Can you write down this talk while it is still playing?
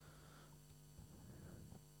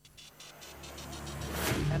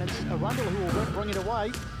Arundel who will bring it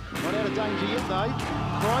away. Not out of danger yet though.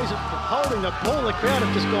 Cries it, holding the ball. The crowd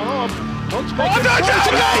have just gone on. Looks back and tries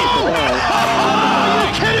to goal! Are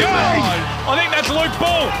you kidding me? I think that's Luke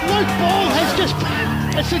Ball. Luke Ball has just...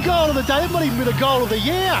 It's the goal of the day. It might even be the goal of the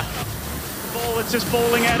year. The ball that's just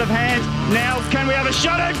falling out of hand. Now can we have a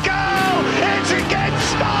shot at goal? It's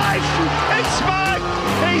against Smythe! It's Smythe!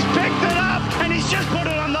 He's picked it up and he's just put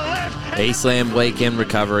it on the left. Eastland Weekend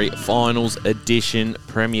Recovery Finals Edition.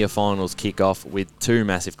 Premier Finals kick off with two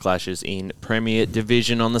massive clashes in Premier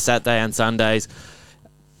Division on the Saturday and Sundays.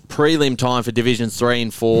 Prelim time for Divisions 3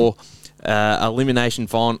 and 4. Elimination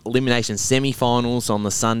semi-finals on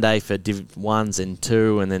the Sunday for Div 1s and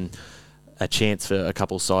 2, and then a chance for a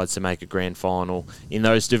couple sides to make a grand final in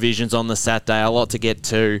those divisions on the Saturday. A lot to get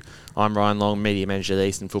to. I'm Ryan Long, Media Manager of the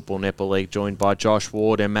Eastern Football Netball League, joined by Josh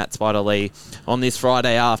Ward and Matt Spider-Lee on this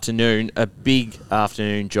Friday afternoon. A big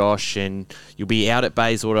afternoon, Josh, and you'll be out at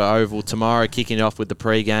Bayswater Oval tomorrow, kicking it off with the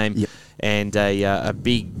pre-game. Yep. And a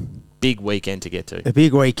big weekend to get to. A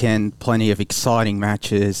big weekend, plenty of exciting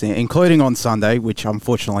matches, including on Sunday, which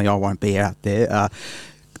unfortunately I won't be out there.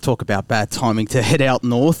 Talk about bad timing to head out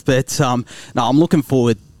north, but no, I'm looking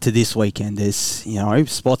forward to this weekend. There's,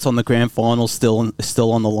 spots on the grand final still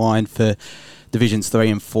on the line for Divisions 3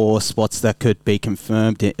 and 4, spots that could be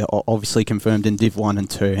confirmed, obviously confirmed in Div 1 and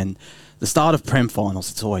 2, and the start of Prem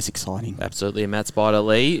finals, it's always exciting. Absolutely. And Matt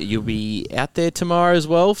Spider-Lee, you'll be out there tomorrow as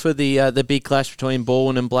well for the big clash between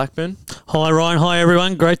Baldwin and Blackburn. Hi Ryan, hi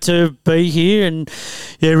everyone. Great to be here, and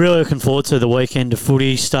really looking forward to the weekend of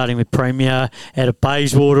footy, starting with Premier out at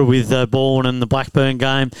Bayswater with Baldwin and the Blackburn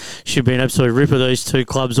game. Should be an absolute ripper. These two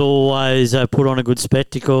clubs always put on a good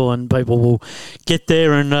spectacle, and people will get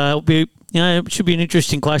there, and it'll be... it should be an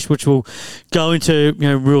interesting clash, which we'll go into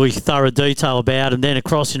really thorough detail about, and then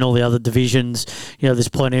across in all the other divisions, there's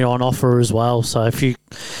plenty on offer as well. So a few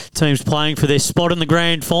teams playing for their spot in the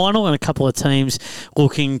grand final, and a couple of teams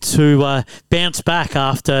looking to bounce back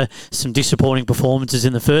after some disappointing performances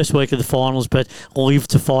in the first week of the finals, but live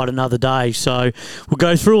to fight another day. So we'll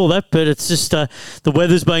go through all that, but it's just the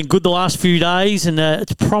weather's been good the last few days, and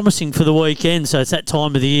it's promising for the weekend. So it's that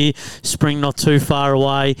time of the year, spring not too far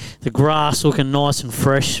away, the grass looking nice and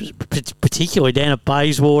fresh, particularly down at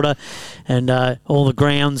Bayswater, and all the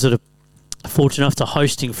grounds that are fortunate enough to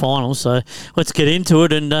hosting finals. So let's get into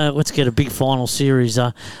it, and let's get a big final series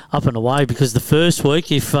up and away, because the first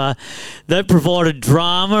week, if that provided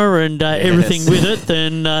drama and everything with it,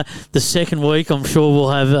 then the second week I'm sure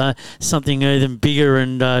we'll have something even bigger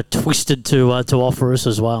and twisted to offer us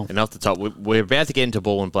as well. And off the top, we're about to get into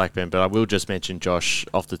Ball and Blackburn, but I will just mention, Josh,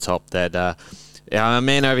 off the top, that our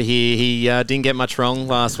man over here, he didn't get much wrong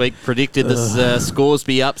last week. Predicted the scores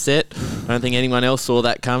be upset. I don't think anyone else saw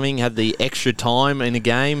that coming. Had the extra time in the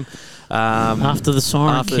game. After the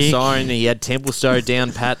siren the siren, he had Templestowe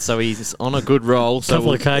down pat, so he's on a good roll. A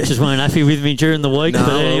couple of coaches weren't happy with me during the week, but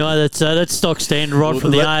anyway, that's stock standard right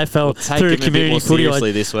from the AFL through to community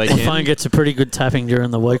footy. This weekend. My phone gets a pretty good tapping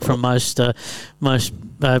during the week from most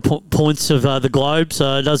points of the globe,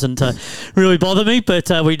 so it doesn't really bother me, but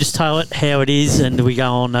we just tell it how it is, and we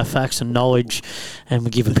go on facts and knowledge, and we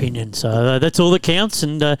give opinion. So that's all that counts,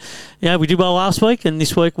 and we did well last week, and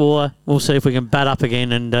this week we'll see if we can bat up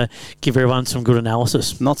again and give everyone some good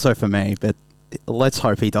analysis. Not so for me, but let's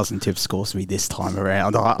hope he doesn't tip scores me this time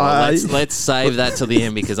around. Let's save that till the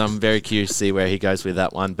end, because I'm very curious to see where he goes with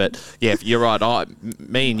that one. But yeah, you're right.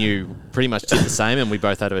 Me and you pretty much did the same, and we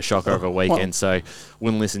both had a shocker of a weekend, so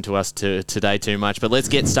wouldn't listen to us today too much. But let's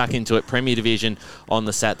get stuck into it. Premier Division on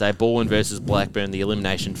the Saturday. Baldwin versus Blackburn, the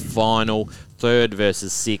elimination final. 3rd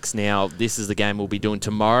versus 6th. Now, this is the game we'll be doing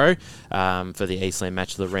tomorrow for the Eastland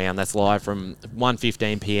match of the round. That's live from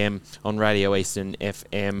 1:15 p.m. on Radio Eastern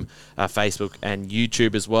FM, Facebook and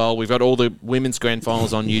YouTube as well. We've got all the women's grand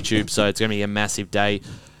finals on YouTube, so it's going to be a massive day.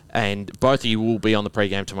 And both of you will be on the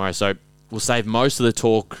pre-game tomorrow, so we'll save most of the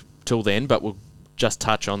talk till then, but we'll just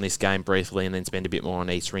touch on this game briefly and then spend a bit more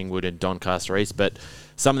on East Ringwood and Doncaster East. But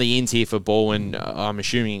some of the ins here for Baldwin, I'm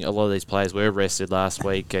assuming a lot of these players were rested last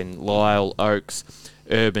week, and Lyle, Oakes,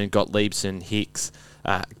 Urban, Gottliebson, Hicks.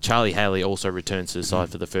 Charlie Haley also returns to the side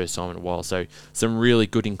for the first time in a while, so some really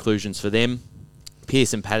good inclusions for them.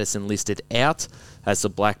 Pearson Patterson listed out as the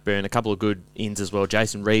Blackburn. A couple of good ins as well.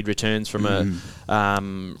 Jason Reid returns from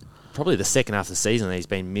probably the second half of the season that he's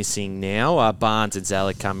been missing now. Barnes and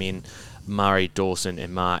Zalek come in. Murray, Dawson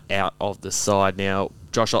and Marr out of the side. Now,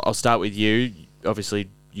 Josh, I'll start with you. Obviously,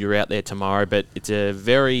 you're out there tomorrow, but it's a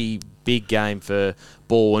very big game for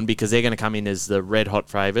Baldwin, because they're going to come in as the red-hot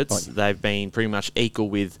favourites. They've been pretty much equal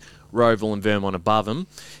with Roval and Vermont above them.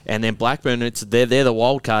 And then Blackburn, they're the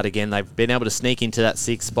wild card again. They've been able to sneak into that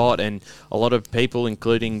 6th spot, and a lot of people,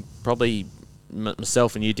 including probably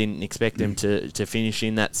myself and you, didn't expect them to finish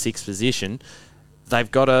in that 6th position. They've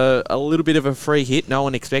got a little bit of a free hit. No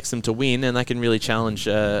one expects them to win, and they can really challenge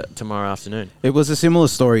tomorrow afternoon. It was a similar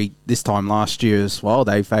story this time last year as well.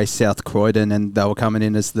 They faced South Croydon, and they were coming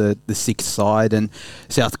in as the 6th side, and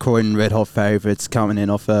South Croydon red hot favourites coming in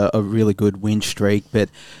off a really good win streak. But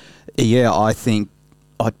yeah, I think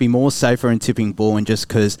I'd be more safer in tipping Bourne just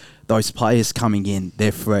because those players coming in,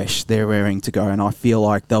 they're fresh, they're raring to go, and I feel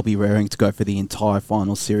like they'll be raring to go for the entire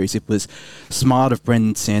final series. It was smart of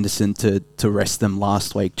Brendan Sanderson to rest them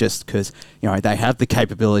last week just because, they have the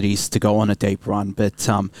capabilities to go on a deep run. But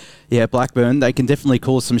yeah, Blackburn, they can definitely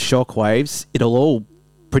cause some shockwaves. It'll all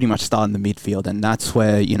pretty much start in the midfield, and that's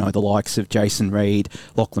where, the likes of Jason Reid,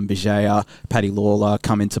 Lachlan Bajea, Paddy Lawler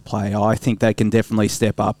come into play. I think they can definitely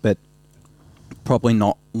step up, but probably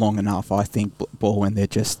not long enough. I think Baldwin, they're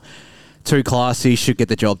just too classy, should get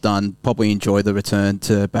the job done. Probably enjoy the return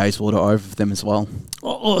to Bayswater over them as well.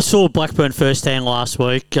 I saw Blackburn firsthand last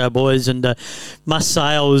week, boys, and must say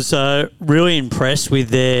I was really impressed with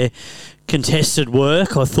their contested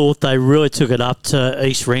work. I thought they really took it up to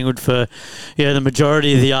East Ringwood for the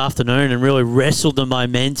majority of the afternoon and really wrestled the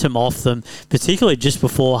momentum off them, particularly just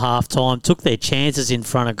before half time. Took their chances in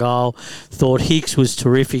front of goal. Thought Hicks was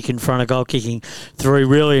terrific in front of goal, kicking 3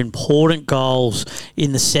 really important goals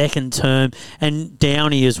in the second term, and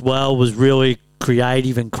Downey as well was really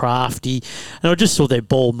creative and crafty, and I just saw their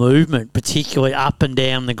ball movement, particularly up and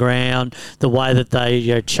down the ground, the way that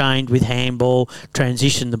they chained with handball,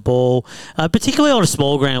 transitioned the ball, particularly on a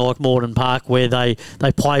small ground like Morden Park where they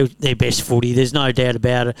play their best footy. There's no doubt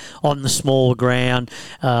about it. On the smaller ground,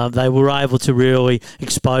 they were able to really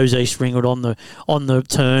expose East Ringwood on the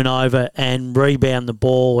turnover and rebound the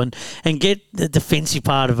ball and get the defensive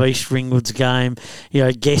part of East Ringwood's game,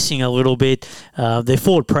 guessing a little bit. Their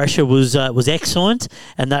forward pressure was excellent,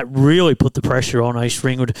 and that really put the pressure on East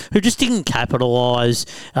Ringwood, who just didn't capitalise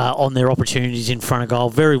on their opportunities in front of goal.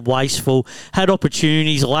 Very wasteful. Had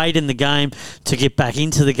opportunities late in the game to get back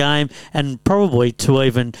into the game and probably to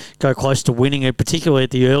even go close to winning it, particularly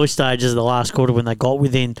at the early stages of the last quarter when they got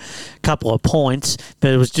within a couple of points.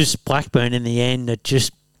 But it was just Blackburn in the end that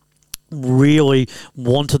just really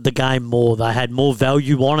wanted the game more. They had more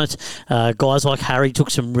value on it. Guys like Harry took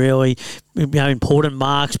some really important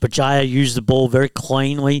marks, but Jaya used the ball very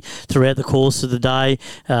cleanly throughout the course of the day.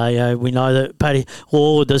 We know that Paddy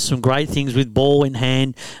Lawler does some great things with ball in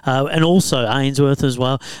hand, and also Ainsworth as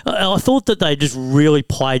well. I thought that they just really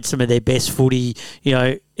played some of their best footy,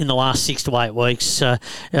 in the last 6 to 8 weeks,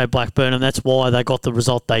 Blackburn, and that's why they got the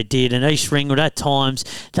result they did. And East Ringwood, at times,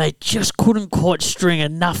 they just couldn't quite string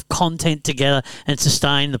enough content together and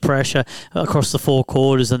sustain the pressure across the 4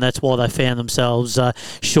 quarters, and that's why they found themselves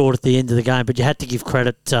short at the end of the game. But you had to give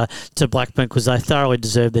credit to Blackburn because they thoroughly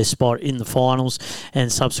deserved their spot in the finals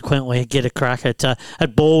and subsequently get a crack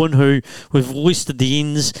at Bourne, who we've listed the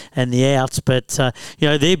ins and the outs, but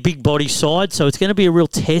they're big body side, so it's going to be a real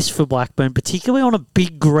test for Blackburn, particularly on a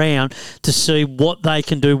big ground, to see what they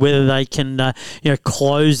can do, whether they can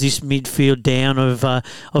close this midfield down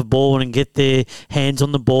of Bourne and get their hands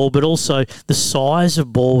on the ball, but also the size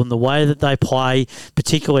of ball and the way that they play,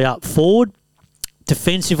 particularly up forward.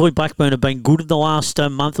 Defensively, Blackburn have been good in the last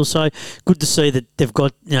month or so. Good to see that they've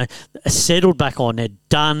got settled back on there.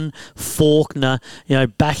 Dunn, Faulkner,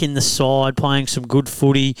 back in the side, playing some good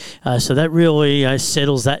footy. So that really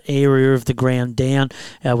settles that area of the ground down.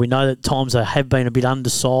 We know that at times they have been a bit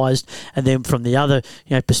undersized, and then from the other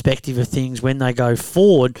perspective of things, when they go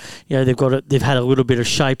forward, they've had a little bit of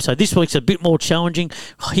shape. So this week's a bit more challenging.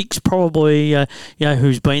 Hicks probably,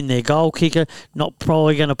 who's been their goal kicker, not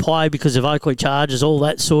probably going to play because of Oakley charges, all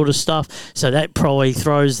that sort of stuff. So that probably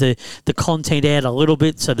throws the content out a little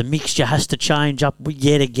bit. So the mixture has to change up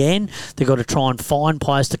yet again. They've got to try and find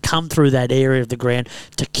players to come through that area of the ground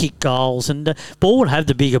to kick goals. And Ball would have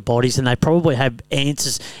the bigger bodies, and they probably have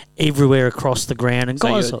answers everywhere across the ground. And so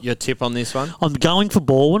guys, your tip on this one? I'm going for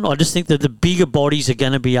Baldwin. I just think that the bigger bodies are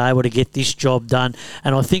going to be able to get this job done.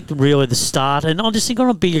 And I think really the start, and I just think on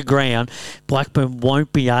a bigger ground, Blackburn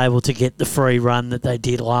won't be able to get the free run that they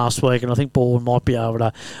did last week. And I think Baldwin might be able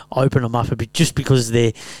to open them up a bit just because of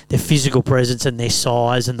their physical presence and their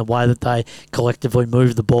size and the way that they collectively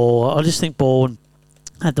move the ball. I just think Baldwin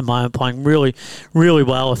at the moment, playing really, really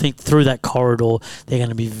well. I think through that corridor, they're going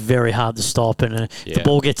to be very hard to stop. And if the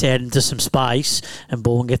ball gets out into some space and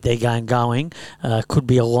ball and get their game going, could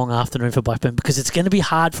be a long afternoon for Blackburn, because it's going to be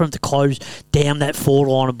hard for them to close down that forward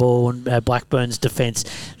line of ball and Blackburn's defence.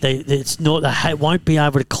 They won't be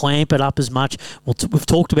able to clamp it up as much. We've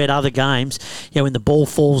talked about other games. When the ball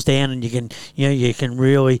falls down and you can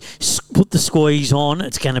really put the squeeze on,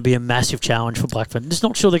 it's going to be a massive challenge for Blackburn. I'm just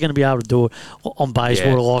not sure they're going to be able to do it on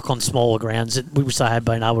Bayswater like on smaller grounds that we wish they had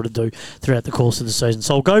been able to do throughout the course of the season.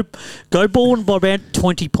 So I'll go Baldwin by about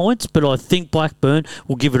 20 points, but I think Blackburn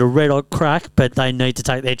will give it a red-hot crack, but they need to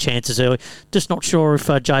take their chances early. Just not sure if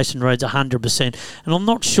Jason Reed's 100%, and I'm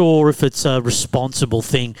not sure if it's a responsible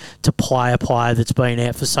thing to play a player that's been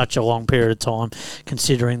out for such a long period of time,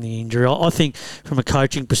 considering the injury. I think from a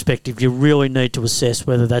coaching perspective, you really need to assess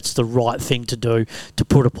whether that's the right thing to do, to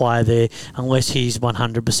put a player there unless he's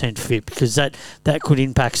 100% fit, because that could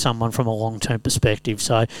impact someone from a long-term perspective.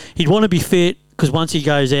 So he'd want to be fit, because once he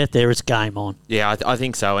goes out there, it's game on. Yeah, I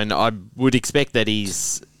think so, and I would expect that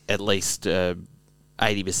he's at least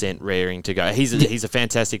 80% raring to go. He's a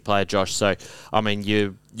fantastic player, Josh. So, I mean,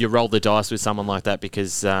 you roll the dice with someone like that,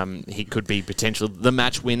 because he could be potentially the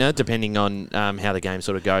match winner, depending on how the game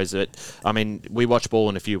sort of goes. But, I mean, we watched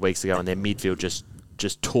Ballin a few weeks ago, and their midfield just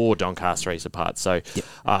tore Doncaster East apart. So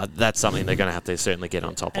that's something they're going to have to certainly get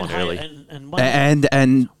on top on early.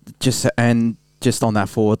 And just on that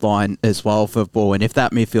forward line as well for Baldwin, if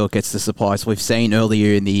that midfield gets the supplies, we've seen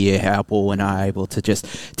earlier in the year how Baldwin are able to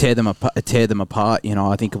just tear them apart.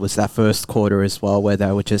 I think it was that first quarter as well where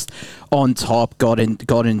they were just on top, got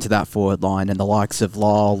into that forward line, and the likes of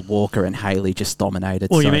Lyle, Walker and Haley just dominated.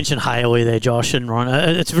 Well, you mentioned Haley there, Josh and Ron.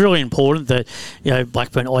 It's really important that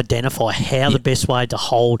Blackburn identify how the best way to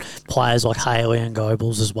hold players like Haley and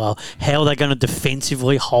Goebbels as well. How are they going to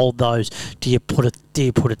defensively hold those? Do you put a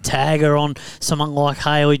tagger on someone like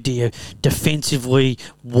Haley? Do you defensively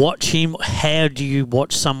watch him? How do you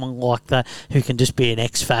watch someone like that who can just be an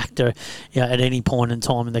X factor at any point in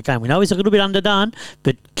time in the game? We know he's a little bit underdone,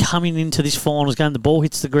 but coming into this finals game, the ball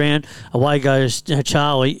hits the ground, away goes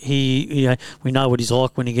Charlie. We know what he's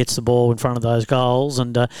like when he gets the ball in front of those goals,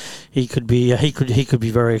 and he could be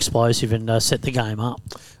very explosive and set the game up.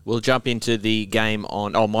 We'll jump into the game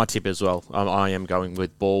on... my tip as well. I am going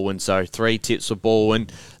with Baldwin. So 3 tips for Baldwin.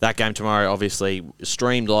 That game tomorrow, obviously,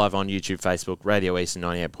 streamed live on YouTube, Facebook, Radio Eastern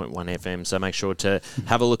 98.1 FM. So make sure to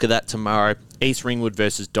have a look at that tomorrow. East Ringwood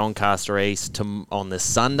versus Doncaster East on the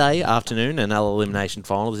Sunday afternoon, another elimination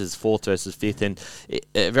final. This is 4th versus 5th.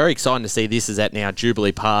 And very exciting to see this is at now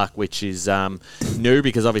Jubilee Park, which is new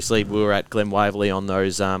because obviously we were at Glen Waverley on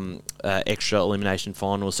those extra elimination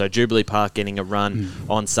finals. So Jubilee Park getting a run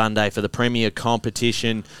on Sunday for the Premier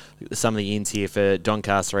competition. Some of the ins here for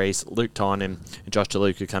Doncaster East: Luke Tynan and Josh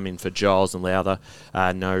DeLuca come in for Giles and Lowther.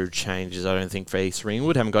 No changes, I don't think, for East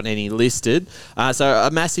Ringwood. Haven't got any listed. So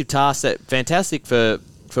a massive task, that fantastic for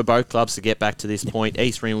both clubs to get back to this point.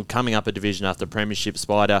 East Ringwood coming up a division after Premiership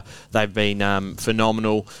Spider. They've been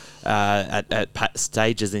phenomenal at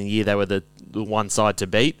stages in the year. They were the one side to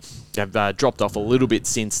beat. They've dropped off a little bit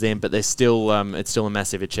since then, but they're still it's still a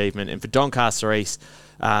massive achievement. And for Doncaster East,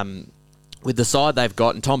 with the side they've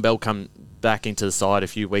got, and Tom Bell come back into the side a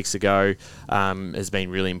few weeks ago, has been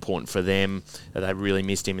really important for them. They really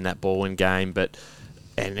missed him in that Baldwin game, but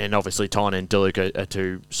and obviously Tynan and DeLuca are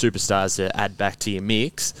 2 superstars to add back to your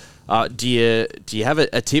mix. Do you have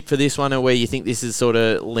a tip for this one, or where you think this is sort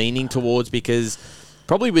of leaning towards? Because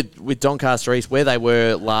probably with Doncaster East, where they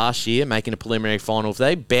were last year, making a preliminary final, if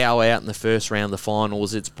they bow out in the first round of the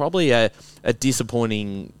finals, it's probably a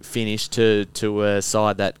disappointing finish to a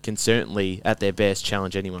side that can certainly, at their best,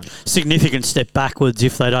 challenge anyone. Significant step backwards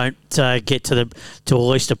if they don't get to at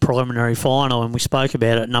least a preliminary final. And we spoke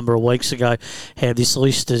about it a number of weeks ago, how this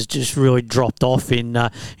list has just really dropped off in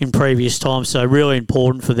previous times. So really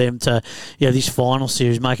important for them to, this final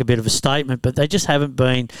series, make a bit of a statement. But they just haven't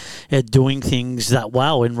been doing things that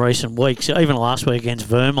well in recent weeks. Even last week against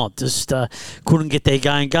Vermont, just couldn't get their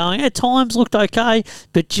game going. At times looked okay,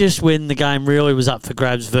 but just when the game really was up for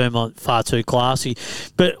grabs, Vermont far too classy.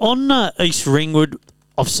 But on East Ringwood,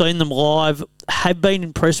 I've seen them live, have been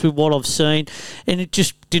impressed with what I've seen, and it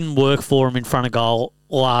just didn't work for them in front of goal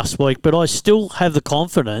last week. But I still have the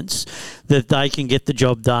confidence that they can get the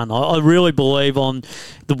job done. I really believe on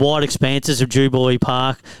the wide expanses of Jubilee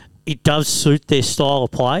Park, it does suit their style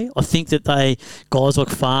of play. I think that guys like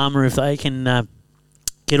Farmer, if they can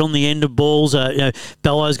get on the end of balls.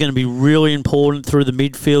 Bello's going to be really important through the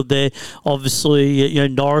midfield there. Obviously,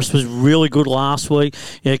 Norris was really good last week.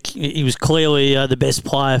 He was clearly the best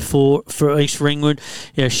player for East Ringwood.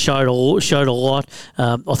 Showed a lot.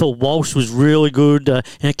 I thought Walsh was really good.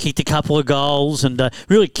 Kicked a couple of goals and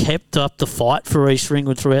really kept up the fight for East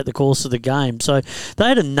Ringwood throughout the course of the game. So they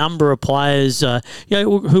had a number of players,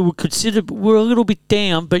 who were considered were a little bit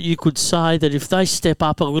down, but you could say that if they step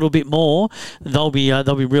up a little bit more, they'll be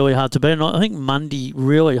really hard to beat. And I think Mundy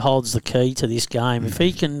really holds the key to this game. If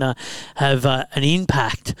he can have an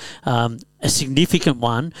impact, a significant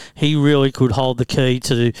one, he really could hold the key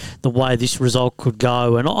to the way this result could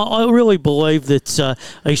go. And I really believe that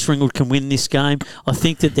East Ringwood can win this game. I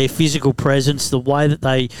think that their physical presence, the way that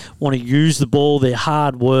they want to use the ball, their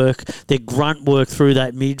hard work, their grunt work through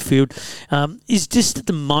that midfield, is just at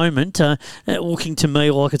the moment looking to me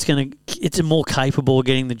like it's more capable of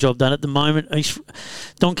getting the job done. At the moment,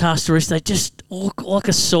 Doncaster East, they just look like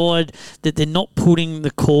a side that they're not putting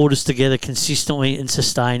the quarters together consistently and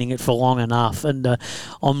sustaining it for long enough. And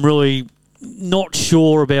I'm really not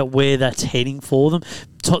sure about where that's heading for them.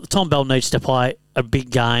 Tom Bell needs to play a big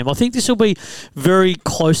game. I think this will be a very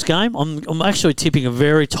close game. I'm actually tipping a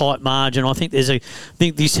very tight margin. I think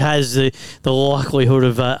this has the likelihood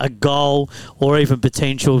of a goal or even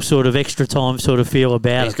potential sort of extra time sort of feel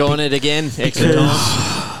about it. He's going it again. Extra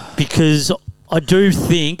time. Because I do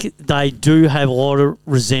think they do have a lot of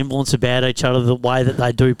resemblance about each other, the way that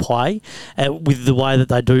they do play, with the way that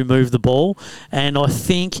they do move the ball. And I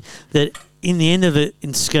think that in the end of it,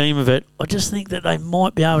 in scheme of it, I just think that they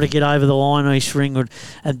might be able to get over the line, East Ringwood,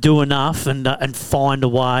 and do enough and find a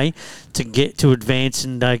way to advance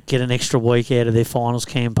and get an extra week out of their finals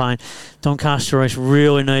campaign. Doncaster East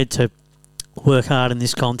really need to work hard in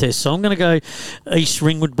this contest. So I'm going to go East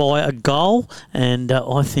Ringwood by a goal, and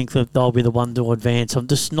I think that they'll be the one to advance. I'm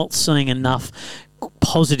just not seeing enough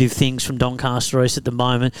positive things from Doncaster East at the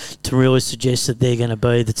moment to really suggest that they're going to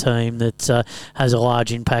be the team that has a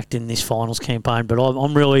large impact in this finals campaign. But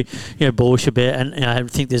I'm really bullish about, and I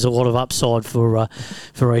think there's a lot of upside for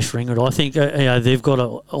East Ringwood. I think they've got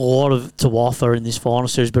a lot to offer in this final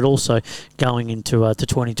series, but also going into to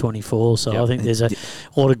 2024. So I think there's a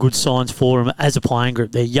lot of good signs for them as a playing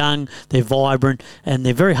group. They're young, they're vibrant, and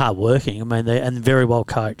they're very hard working. I mean, they're very well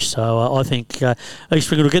coached. So I think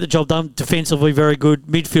East Ringwood will get the job done. Defensively, very good.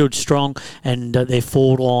 Midfield strong, and their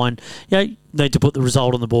forward line, need to put the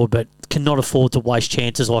result on the board, but cannot afford to waste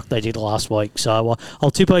chances like they did last week. So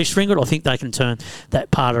I'll tip East Ringwood. I think they can turn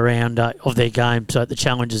that part around of their game. So the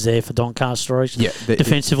challenge is there for Doncaster East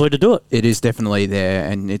defensively to do it. It is definitely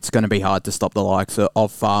there, and it's going to be hard to stop the likes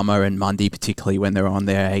of Farmer and Mundy, particularly when they're on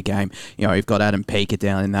their A game. You've got Adam Peaker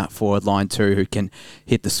down in that forward line too, who can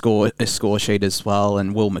hit the score sheet as well.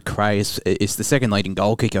 And Will McRae is the second leading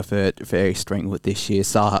goal kicker for East Ringwood this year.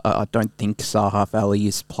 I don't think Sahaf Ali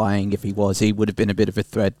is playing. If he was, he would have been a bit of a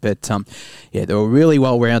threat. But they're a really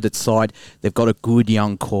well-rounded side. They've got a good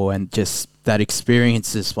young core and just that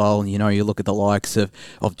experience as well. You look at the likes of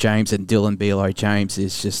James and Dylan Bealo. James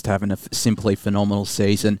is just having a simply phenomenal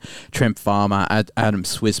season. Trent Farmer, Adam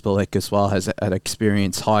Swissbelek as well has had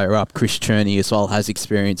experience higher up. Chris Cherney as well has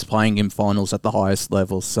experience playing in finals at the highest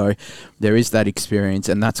level. So there is that experience,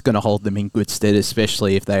 and that's going to hold them in good stead,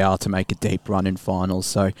 especially if they are to make a deep run in finals.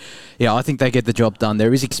 So, I think they get the job done.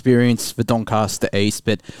 There is experience for Doncaster East,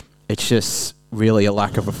 but it's just really a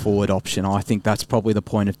lack of a forward option. I think that's probably the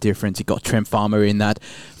point of difference. You've got Trent Farmer in that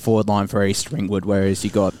forward line for East Ringwood, whereas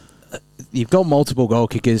you've got multiple goal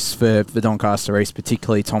kickers for Doncaster East,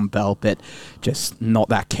 particularly Tom Bell, but just not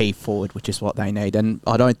that key forward, which is what they need. And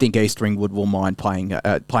I don't think East Ringwood will mind playing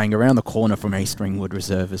around the corner from East Ringwood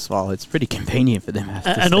Reserve as well. It's pretty convenient for them.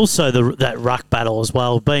 And also that ruck battle as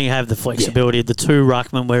well, have the flexibility of the two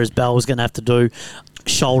ruckmen, whereas Bell was going to have to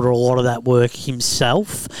shoulder a lot of that work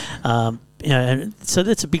himself. And so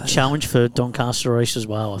that's a big challenge for Doncaster East as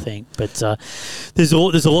well, I think. But there's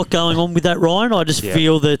a lot going on with that, Ryan. I just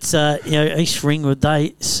feel that East Ringwood,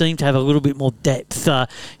 they seem to have a little bit more depth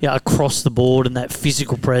across the board, and that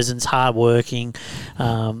physical presence, hard working,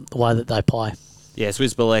 the way that they play. Yeah,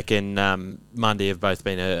 Swissbelek and Mundy have both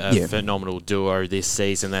been a phenomenal duo this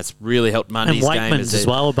season. That's really helped Mundy's game. And Wakeman's as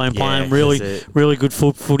well have been playing really good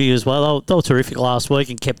footy as well. They were terrific last week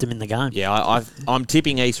and kept them in the game. Yeah, I'm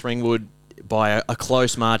tipping East Ringwood by a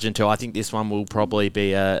close margin too. I think this one will probably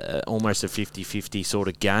be almost a 50-50 sort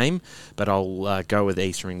of game, but I'll go with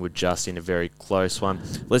East Ringwood just in a very close one.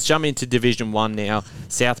 Let's jump into Division 1 now.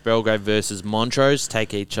 South Belgrave versus Montrose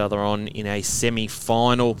take each other on in a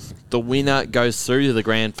semi-final. The winner goes through to the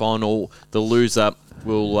grand final. The loser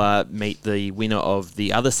will meet the winner of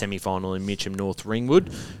the other semi-final in Mitcham North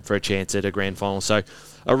Ringwood for a chance at a grand final. So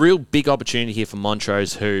a real big opportunity here for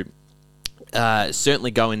Montrose, who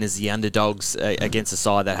certainly go in as the underdogs against a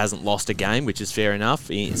side that hasn't lost a game, which is fair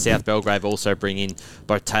enough. South Belgrave also bring in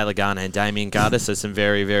both Taylor Garner and Damien Garter, so some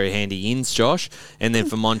very, very handy ins, Josh. And then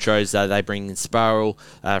for Montrose, they bring in Sparrow,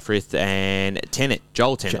 Frith, and Tennant,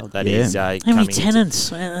 Joel Tennant. How many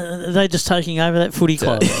Tennants? Are they just taking over that footy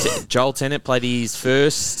club? Joel Tennant played his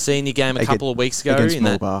first senior game a couple of weeks ago in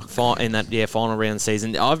that final round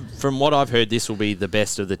season. From what I've heard, this will be the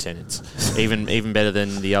best of the Tennants, even better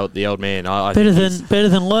than the old man. Better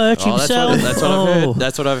than Lurch himself. That's what I've heard.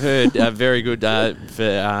 That's what I've heard. Very good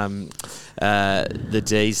for the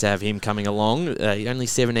D's to have him coming along. Only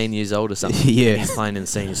 17 years old or something. Yeah, he's playing in the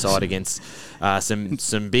senior side against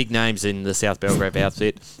some big names in the South Belgrave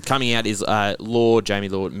outfit. Coming out is Jamie Lord,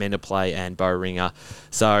 Menderplay, and Bo Ringer.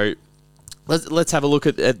 So let's have a look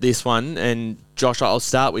at this one. And Josh, I'll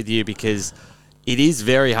start with you because it is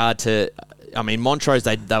very hard to. I mean, Montrose,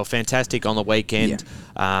 they were fantastic on the weekend.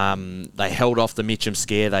 Yeah. They held off the Mitcham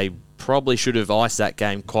scare. They probably should have iced that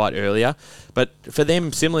game quite earlier. But for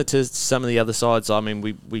them, similar to some of the other sides, I mean,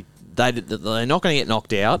 they're not going to get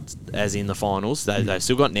knocked out, as in the finals. They've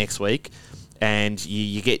still got next week. And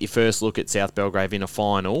you get your first look at South Belgrave in a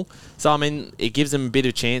final. So, I mean, it gives them a bit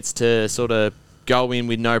of chance to sort of go in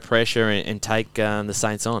with no pressure and take the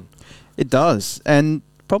Saints on. It does. And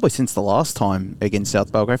probably since the last time against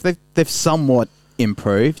South Belgrave, they've somewhat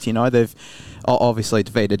improved. You know, they've obviously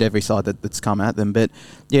defeated every side that's come at them. But,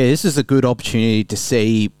 yeah, this is a good opportunity to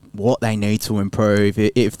see what they need to improve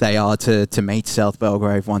if they are to meet South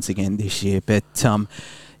Belgrave once again this year. But,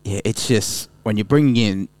 yeah, it's just when you're bringing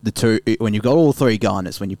in when you've got all three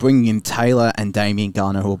Garners, when you're bringing in Taylor and Damien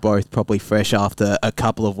Garner, who are both probably fresh after a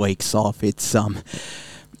couple of weeks off, it's going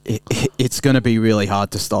to be really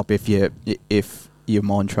hard to stop if you're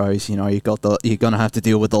Montrose. You know, you're going to have to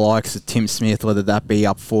deal with the likes of Tim Smith, whether that be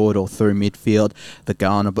up forward or through midfield. The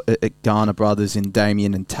Garner brothers in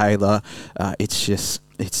Damien and Taylor.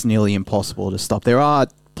 It's nearly impossible to stop. There are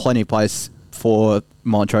plenty of players for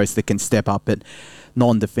Montrose that can step up, but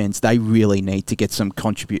non-defence, they really need to get some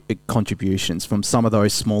contributions from some of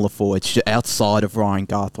those smaller forwards outside of Ryan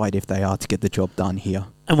Garthwaite if they are to get the job done here.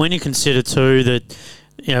 And when you consider too that,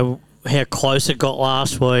 you know, how close it got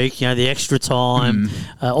last week, you know, the extra time,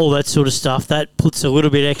 all that sort of stuff, that puts a little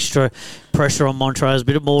bit extra pressure on Montrose, a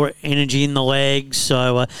bit more energy in the legs,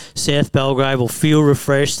 so South Belgrave will feel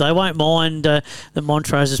refreshed. They won't mind that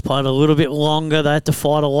Montrose has played a little bit longer. They had to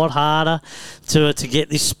fight a lot harder to get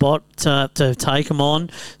this spot to take them on,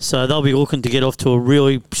 so they'll be looking to get off to a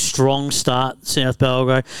really strong start, South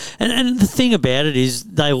Belgrave. And the thing about it is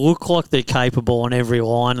they look like they're capable on every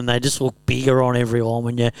line, and they just look bigger on every line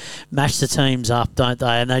when you match the teams up, don't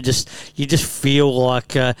they? And you just feel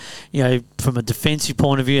like, you know, from a defensive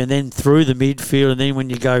point of view, and then through the midfield, and then when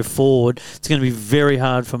you go forward, it's going to be very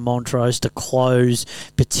hard for Montrose to close,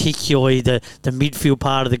 particularly the midfield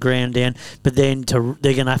part of the ground down. But then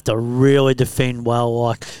they're going to have to really defend well.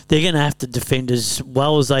 Like, they're going to have to defend as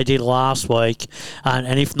well as they did last week,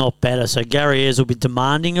 and if not better. So Gary Ayres will be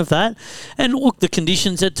demanding of that. And look, the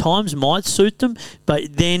conditions at times might suit them,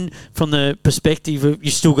 but then from the perspective of,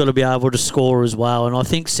 you still got to be able to score as well. And I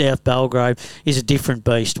think South Belgrave is a different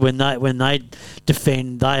beast. When they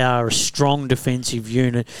defend, they are a strong defensive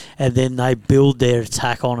unit, and then they build their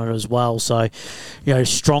attack on it as well. So, you know,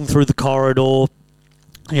 strong through the corridor.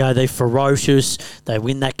 You know, they're ferocious. They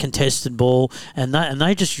win that contested ball, and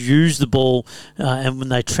they just use the ball. And when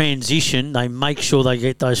they transition, they make sure they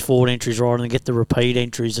get those forward entries right and they get the repeat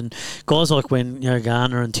entries. And guys like when, you know,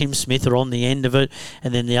 Garner and Tim Smith are on the end of it,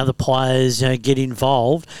 and then the other players, you know, get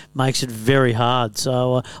involved, makes it very hard.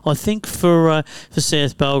 So I think for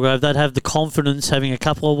South Belgrave, they'd have the confidence having a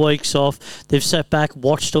couple of weeks off. They've sat back,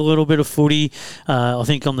 watched a little bit of footy. I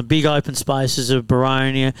think on the big open spaces of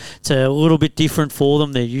Baronia, it's a little bit different for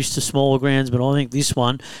them. They're used to smaller grounds, but I think this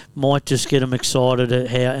one might just get them excited at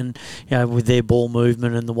how, and you know, with their ball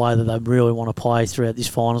movement and the way that they really want to play throughout this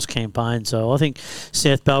finals campaign. So I think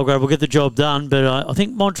South Belgrave will get the job done, but I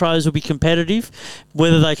think Montrose will be competitive.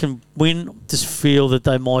 Whether they can win, just feel that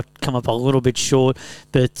they might come up a little bit short,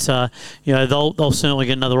 but you know, they'll certainly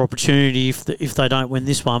get another opportunity if they don't win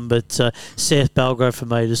this one. But South Belgrave for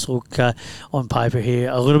me just look on paper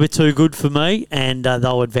here a little bit too good for me, and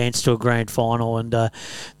they'll advance to a grand final, and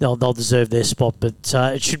they'll deserve their spot. But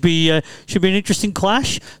it should be an interesting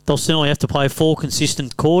clash. They'll certainly have to play 4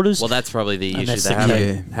 consistent quarters. Well, that's probably the issue.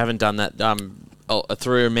 They haven't done that.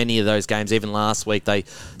 through many of those games, even last week, they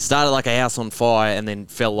started like a house on fire and then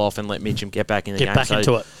fell off and let Mitcham get back in the game. Get back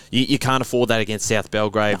into it. You can't afford that against South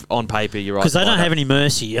Belgrave. On paper, you're right. Because they don't have any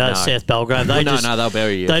mercy, South Belgrave. They they'll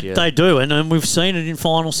bury you. They do, and we've seen it in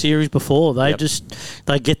final series before. They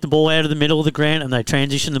they get the ball out of the middle of the ground and they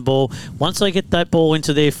transition the ball. Once they get that ball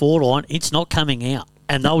into their forward line, it's not coming out.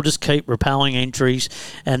 And they'll just keep repelling entries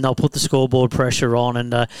and they'll put the scoreboard pressure on,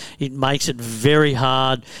 and it makes it very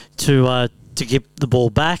hard to get the ball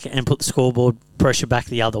back and put the scoreboard pressure back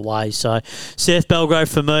the other way. So South Belgrave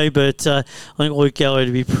for me, but I think Luke Gallo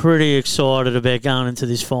to be pretty excited about going into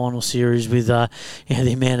this final series with the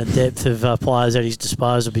amount of depth of players at his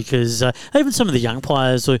disposal, because even some of the young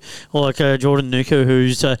players like Jordan Nuka,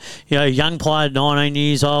 who's a young player, 19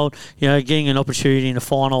 years old, getting an opportunity in a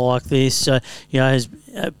final like this, has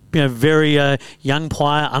very young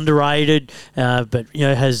player, underrated, but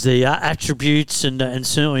has the attributes and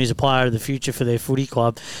certainly is a player of the future for their footy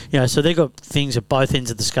club. So they've got things at both ends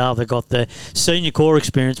of the scale. They've got the senior core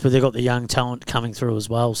experience, but they've got the young talent coming through as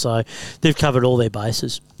well. So they've covered all their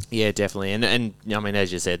bases. Yeah, definitely. And I mean,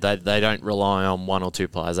 as you said, they don't rely on one or two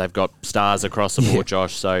players. They've got stars across the board,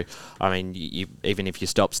 Josh. So, I mean, even if you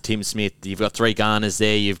stop Tim Smith, you've got 3 Garners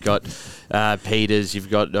there. You've got Peters. You've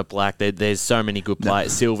got Black. There's so many good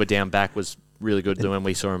players. Silver down back was really good when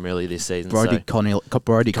we saw him early this season. Brody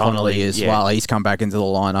Connolly as well. He's come back into the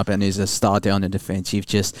lineup and is a star down in defence.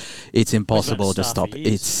 It's impossible to stop.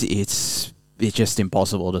 It's just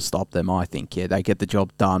impossible to stop them, I think. Yeah, they get the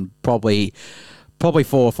job done. Probably 4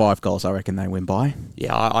 or 5 goals, I reckon they win by.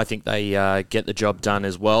 Yeah, I think they get the job done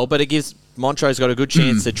as well. But it gives Montro's got a good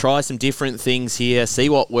chance to try some different things here, see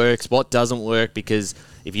what works, what doesn't work, because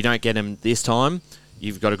if you don't get them this time,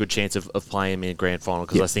 you've got a good chance of playing them in a grand final,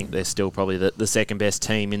 because I think they're still probably the second best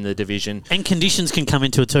team in the division. And conditions can come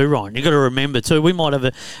into it too, Ryan. You've got to remember too, we might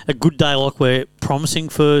have a good day like we're promising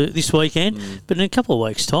for this weekend, but in a couple of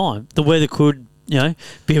weeks' time, the weather could be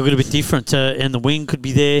a little bit different, and the wind could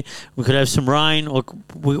be there. We could have some rain, like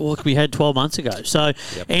we had 12 months ago. So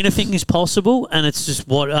anything is possible, and it's just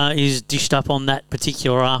what is dished up on that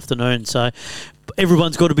particular afternoon. So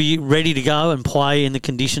everyone's got to be ready to go and play in the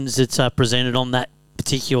conditions that's presented on that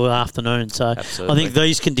particular afternoon. So absolutely. I think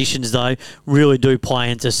these conditions, though, really do play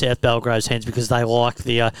into South Belgrave's hands, because they like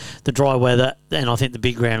the dry weather, and I think the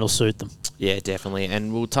big ground will suit them. Yeah, definitely.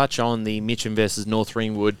 And we'll touch on the Mitcham versus North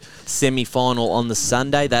Ringwood semi-final on the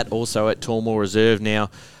Sunday. That also at Tormore Reserve now.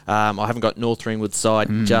 I haven't got North Ringwood's side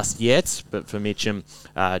just yet, but for Mitcham,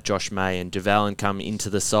 Josh May and Duvalin come into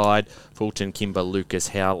the side. Fulton, Kimber, Lucas,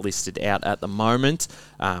 Howe listed out at the moment.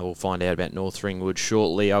 We'll find out about North Ringwood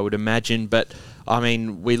shortly, I would imagine. But, I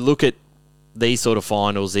mean, we look at these sort of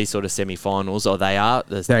finals, these sort of semi-finals, or they are.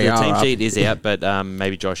 The team sheet is out, but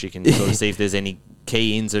maybe, Josh, you can sort of see if there's any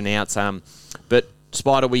key ins and outs. But,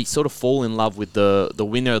 Spider, we sort of fall in love with the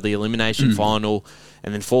winner of the elimination final,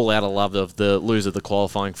 and then fall out of love of the loser of the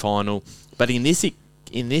qualifying final. But in this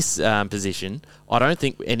position, I don't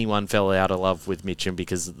think anyone fell out of love with Mitcham,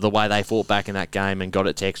 because the way they fought back in that game and got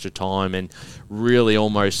it to extra time and really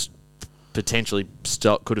almost potentially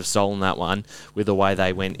could have stolen that one with the way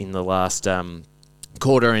they went in the last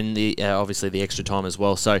quarter and obviously the extra time as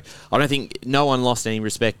well. So I don't think no one lost any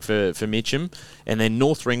respect for Mitcham. And then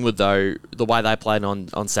North Ringwood, though, the way they played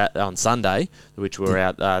on Sunday, which were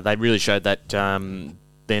out, they really showed that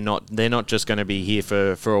they're not just going to be here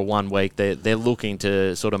for a 1 week. They're looking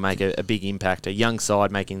to sort of make a big impact, a young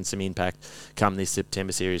side making some impact come this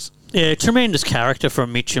September series. Yeah, tremendous character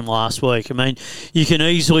from Mitcham last week. I mean, you can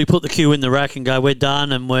easily put the cue in the rack and go, we're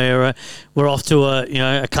done, and we're off to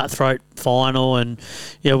a cutthroat final, and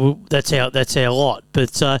that's our lot.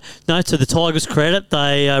 But no, to the Tigers' credit,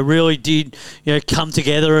 they really did come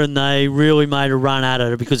together, and they really made a run at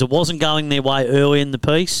it, because it wasn't going their way early in the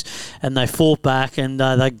piece, and they fought back, and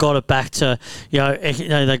they got it back to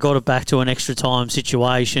they got it back to an extra time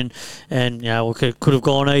situation, and it could have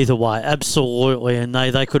gone either way, absolutely, and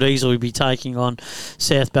they could easily be taking on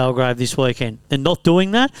South Belgrave this weekend. They're not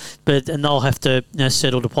doing that, and they'll have to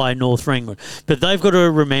settle to play North Ringwood. But they've got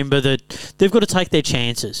to remember that they've got to take their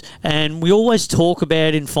chances. And we always talk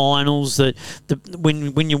about in finals that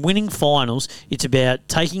when you're winning finals, it's about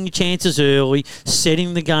taking your chances early,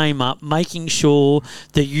 setting the game up, making sure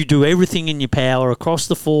that you do everything in your power across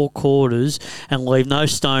the 4 quarters and leave no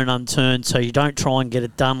stone unturned, so you don't try and get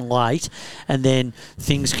it done late, and then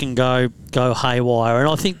things can go haywire. And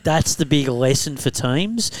I think that's the big lesson for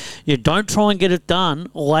teams. You don't try and get it done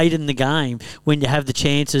late in the game when you have the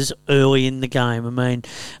chances early in the game. I mean,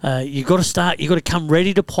 you've got to start. You've got to come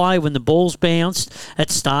ready to play when the ball's bounced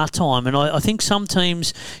at start time. And I think some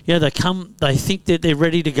teams, they think that they're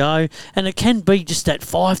ready to go, and it can be just that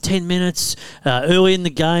 5-10 minutes early in the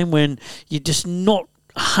game when you're just not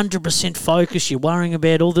 100% focused. You're worrying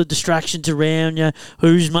about all the distractions around you,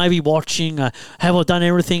 who's maybe watching, have I done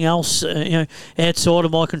everything else outside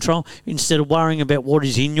of my control, instead of worrying about what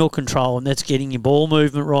is in your control, and that's getting your ball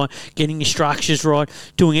movement right, getting your structures right,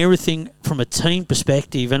 doing everything from a team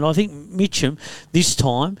perspective. And I think Mitcham this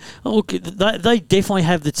time, look, they definitely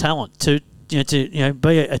have the talent to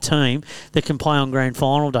be a team that can play on grand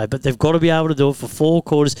final day, but they've got to be able to do it for 4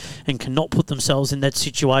 quarters and cannot put themselves in that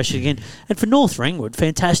situation again. And for North Ringwood,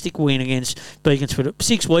 fantastic win against Beaconsfield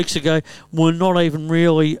 6 weeks ago. Were not even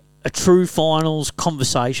really a true finals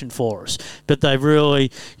conversation for us, but they've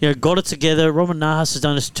really got it together. Robin Nahas has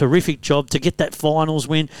done a terrific job to get that finals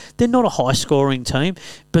win. They're not a high scoring team,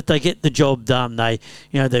 but they get the job done.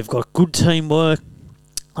 They've got good teamwork.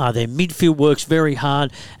 Their midfield works very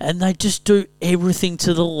hard, and they just do everything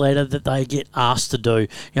to the letter that they get asked to do.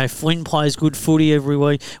 Flynn plays good footy every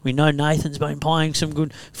week. We know Nathan's been playing some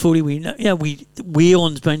good footy. We know,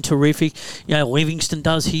 Whelan's been terrific. Livingston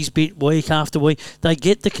does his bit week after week. They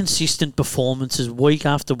get the consistent performances week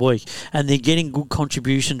after week, and they're getting good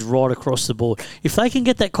contributions right across the board. If they can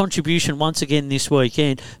get that contribution once again this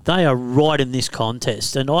weekend, they are right in this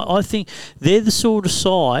contest. And I think they're the sort of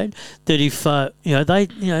side that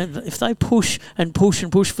if they push and push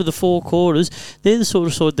and push for the 4 quarters, they're the sort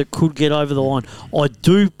of side that could get over the line. I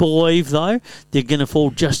do believe, though, they're going to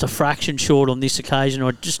fall just a fraction short on this occasion.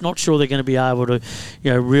 I'm just not sure they're going to be able to,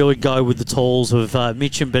 really go with the tools of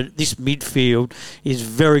Mitcham. But this midfield is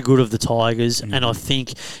very good of the Tigers, and I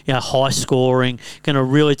think high scoring, going to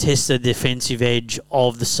really test the defensive edge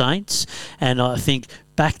of the Saints. And I think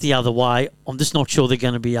back the other way, I'm just not sure they're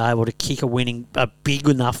going to be able to kick a big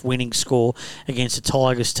enough winning score against a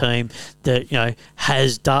Tigers team that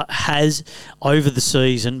has over the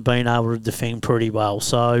season been able to defend pretty well.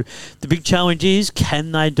 So the big challenge is,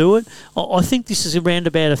 can they do it? I think this is around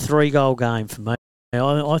about a 3-goal game for me.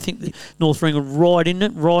 I think the North Ring are right in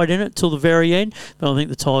it till the very end, but I think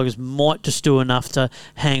the Tigers might just do enough to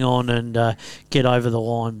hang on and get over the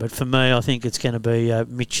line. But for me, I think it's going to be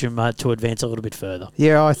Mitcham to advance a little bit further.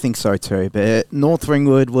 Yeah, I think so too. But North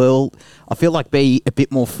Ringwood will, I feel like, be a bit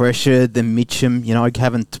more fresher than Mitcham,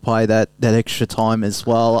 having to play that extra time as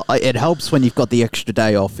well. It helps when you've got the extra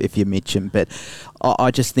day off if you're Mitcham, but I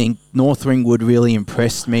just think North Ringwood really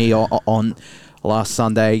impressed me on last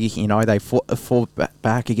Sunday. They fought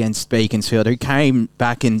back against Beaconsfield, who came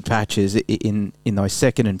back in patches in those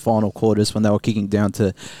second and final quarters when they were kicking down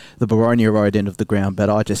to the Baronia Road end of the ground. But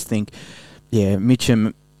I just think,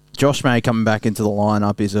 Mitcham, Josh May coming back into the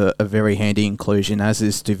lineup is a very handy inclusion, as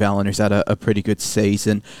is Duvalin, who's had a pretty good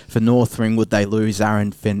season. For North Ringwood, they lose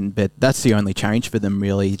Aaron Finn, but that's the only change for them,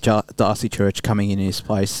 really. Darcy Church coming in his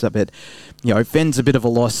place. But, Finn's a bit of a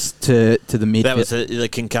loss to the mid. That was the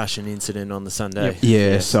concussion incident on the Sunday.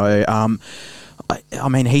 Yeah. So, I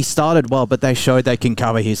mean, he started well, but they showed they can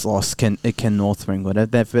cover his loss, can North Ringwood.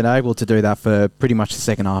 They've been able to do that for pretty much the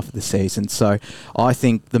second half of the season. So I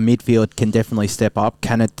think the midfield can definitely step up.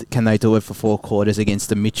 Can they do it for 4 quarters against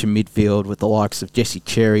the Mitcham midfield with the likes of Jesse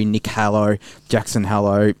Cherry, Nick Hallow, Jackson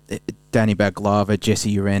Hallow, Danny Baglava,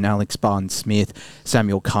 Jesse Uren, Alex Barnes-Smith,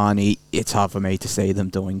 Samuel Carney? It's hard for me to see them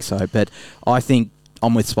doing so. But I think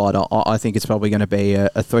I'm with Spider. I think it's probably going to be a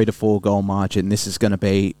 3 to 4 goal margin. This is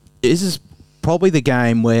probably the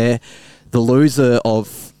game where the loser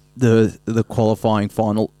of the qualifying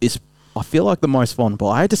final is, I feel like, the most vulnerable.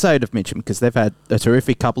 I hate to say it of Mitcham because they've had a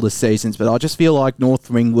terrific couple of seasons, but I just feel like North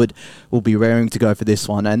Ringwood will be raring to go for this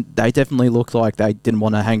one, and they definitely look like they didn't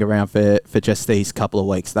want to hang around for just these couple of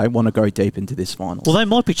weeks. They want to go deep into this final. Well, they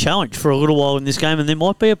might be challenged for a little while in this game, and there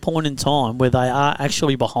might be a point in time where they are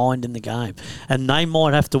actually behind in the game, and they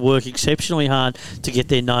might have to work exceptionally hard to get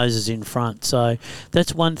their noses in front. So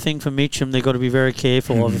that's one thing for Mitcham they've got to be very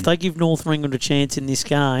careful of. If they give North Ringwood a chance in this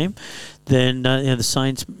game, then the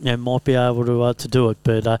Saints might be able to do it.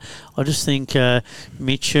 But I just think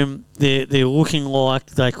Mitcham, they're looking like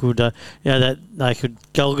they could that they could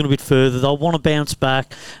go a little bit further. They'll want to bounce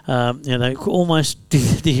back. They almost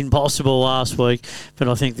did the impossible last week, but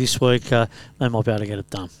I think this week they might be able to get it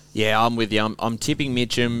done. Yeah, I'm with you. I'm tipping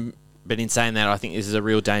Mitcham. But in saying that, I think this is a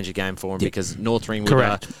real danger game for them because North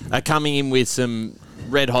Ringwood are coming in with some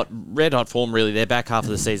red hot form. Really, their back half of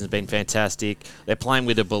the season's been fantastic. They're playing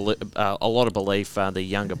with a lot of belief. The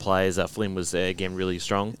younger players, Flynn was again really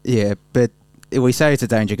strong. Yeah, but we say it's a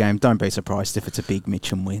danger game. Don't be surprised if it's a big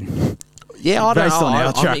Mitcham win. Yeah, I don't Based know. on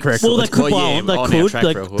our track record. Well, they could blow yeah, on. They on our could.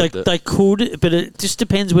 track record, They could, but it just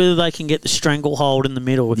depends whether they can get the stranglehold in the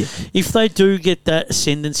middle. Yeah. If they do get that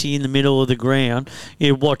ascendancy in the middle of the ground,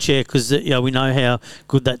 watch out because we know how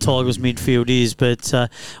good that Tigers midfield is. But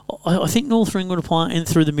I think North England playing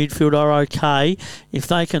through the midfield are okay if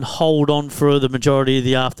they can hold on for the majority of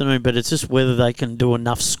the afternoon. But it's just whether they can do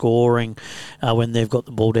enough scoring when they've got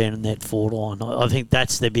the ball down in that forward line. I think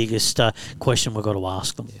that's the biggest question we've got to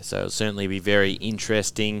ask them. Yeah, so it'll certainly be very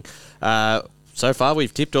interesting. So far,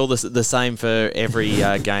 we've tipped all the same for every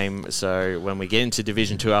game. So when we get into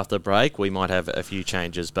Division 2 after the break, we might have a few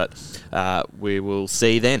changes, but we will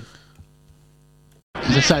see then.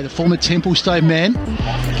 As I say, the former Templestowe man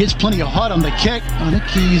gets plenty of height on the kick. I think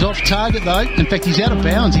he's off target though. In fact, he's out of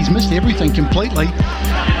bounds. He's missed everything completely.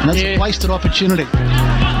 And that's a wasted opportunity.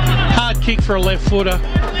 Hard kick for a left footer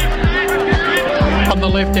on the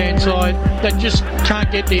left hand side. That just can't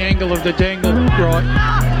get the angle of the dangle right.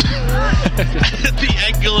 The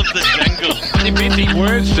angle of the dangle. Any busy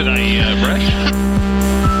words today, Brett?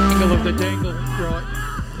 Angle of the dangle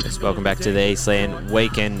right. Yes, welcome back to the Eastland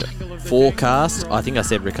weekend forecast. I think I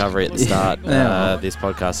said recovery at the start this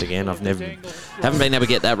podcast again. Haven't been able to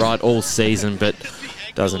get that right all season, but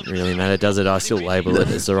doesn't really matter, does it? I still label it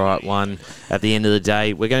as the right one. At the end of the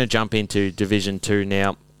day, we're going to jump into Division 2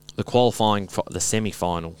 now. The qualifying, the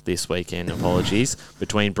semi-final this weekend, apologies,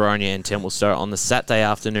 between Boronia and Templestowe on the Saturday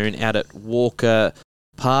afternoon out at Walker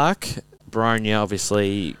Park. Boronia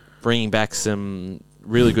obviously bringing back some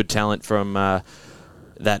really good talent from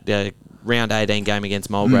that round 18 game against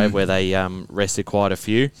Mulgrave where they rested quite a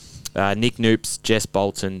few. Nick Noops, Jess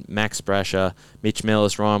Bolton, Max Brasher, Mitch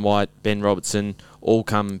Mellis, Ryan White, Ben Robertson all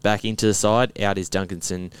come back into the side. Out is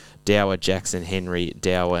Duncanson, Dower, Jackson, Henry,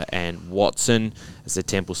 Dower and Watson. As the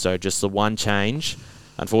Templestowe, just the one change.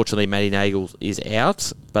 Unfortunately, Matty Nagel is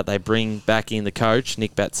out, but they bring back in the coach,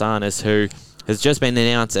 Nick Batsanis, who has just been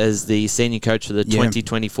announced as the senior coach for the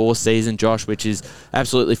 2024 season, Josh, which is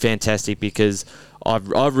absolutely fantastic because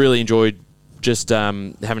I've really enjoyed just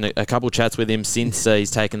having a couple of chats with him since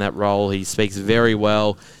he's taken that role. He speaks very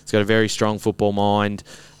well. He's got a very strong football mind.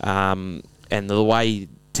 And the way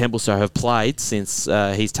Templestowe have played since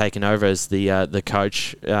he's taken over as the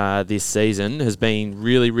coach this season has been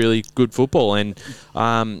really, really good football. And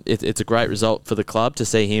it's a great result for the club to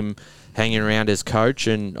see him hanging around as coach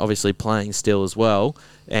and obviously playing still as well.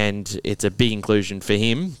 And it's a big inclusion for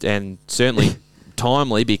him and certainly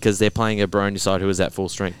timely because they're playing a Boronia side who is at full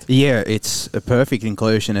strength. Yeah, it's a perfect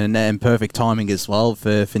inclusion and perfect timing as well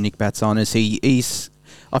for Nick Batsanis. He's,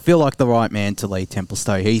 I feel like, the right man to lead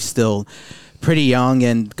Templestowe. He's still pretty young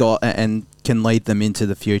and can lead them into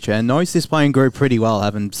the future and knows this playing group pretty well,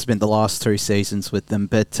 having spent the last 2 seasons with them.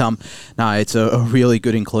 But no, it's a really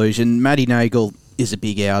good inclusion. Matty Nagel is a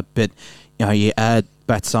big out, but you add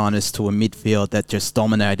Batsanis to a midfield that just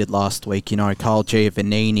dominated last week. Carl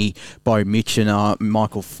Giovannini, Bo Mitchener,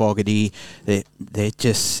 Michael Fogarty. They're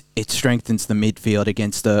just, it strengthens the midfield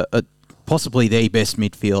against a possibly the best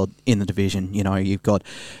midfield in the division. You've got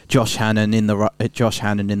Josh Hannon in the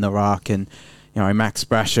ruck, and Max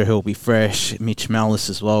Brasher, who'll be fresh. Mitch Mellis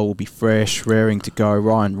as well will be fresh, raring to go.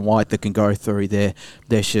 Ryan White that can go through there.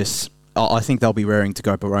 There's just, I think they'll be raring to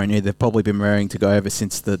go Boronia. They've probably been raring to go ever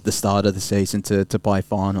since the start of the season to play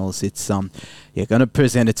finals. It's going to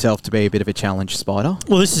present itself to be a bit of a challenge, Spider.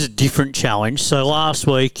 Well, this is a different challenge. So last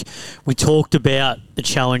week we talked about the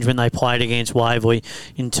challenge when they played against Waverley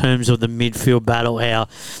in terms of the midfield battle, how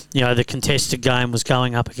the contested game was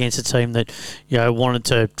going up against a team that wanted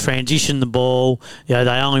to transition the ball. They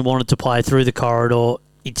only wanted to play through the corridor,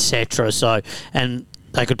 etc. So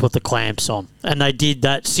they could put the clamps on. And they did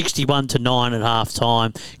that 61-9 at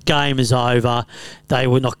half-time. Game is over. They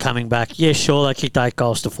were not coming back. Yeah, sure, they kicked 8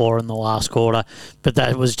 goals to 4 in the last quarter, but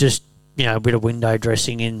that was just a bit of window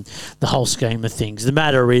dressing in the whole scheme of things. The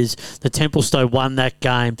matter is the Templestowe won that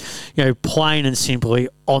game, plain and simply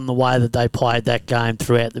on the way that they played that game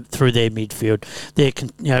through their midfield.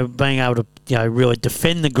 They're being able to really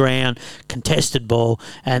defend the ground, contested ball,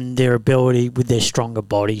 and their ability with their stronger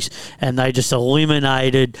bodies. And they just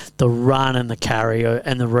eliminated the run and the carry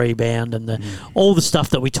and the rebound and all the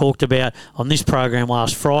stuff that we talked about on this program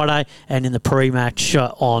last Friday and in the pre-match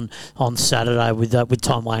on Saturday with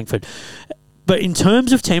Tom Langford. But in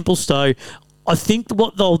terms of Templestowe, I think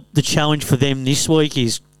what the challenge for them this week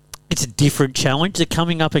is, it's a different challenge. They're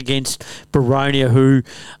coming up against Boronia, who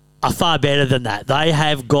are far better than that. They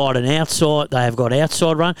have got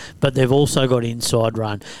outside run, but they've also got inside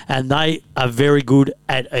run, and they are very good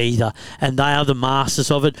at either, and they are the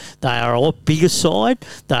masters of it. They are a lot bigger side.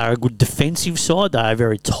 They are a good defensive side. They are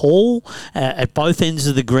very tall at both ends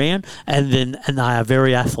of the ground, and they are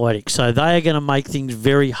very athletic. So they are going to make things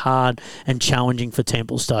very hard and challenging for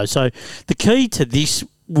Templestowe. So the key to this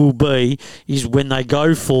is when they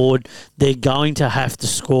go forward, they're going to have to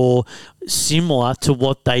score similar to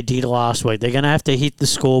what they did last week. They're going to have to hit the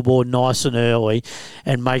scoreboard nice and early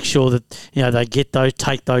and make sure that they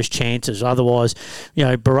take those chances. Otherwise,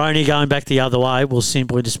 Baronia going back the other way will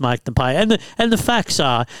simply just make them pay. And the facts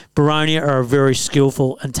are, Baronia are a very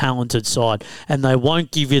skillful and talented side, and they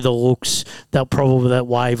won't give you the looks that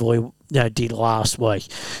Waverley did last week.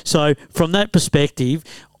 So from that perspective,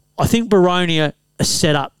 I think Baronia are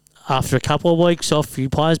set up after a couple of weeks off, a few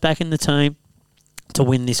players back in the team, to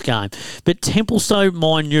win this game. But Templestowe,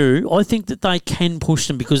 mind you, I think that they can push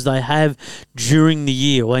them because they have during the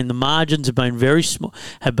year when the margins have been very small.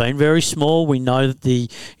 We know that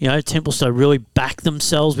Templestowe really back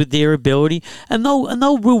themselves with their ability, and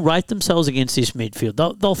they'll will rate themselves against this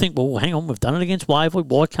midfield. They'll think, well, hang on, we've done it against Waverley.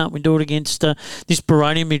 Why can't we do it against this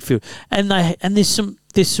Baronia midfield? And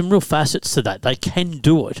there's some real facets to that. They can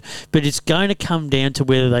do it, but it's going to come down to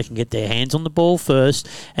whether they can get their hands on the ball first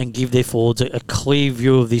and give their forwards a clear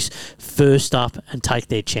view of this first up and take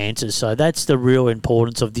their chances. So that's the real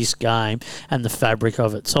importance of this game and the fabric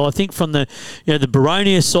of it. So I think from the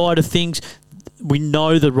Baronia side of things, we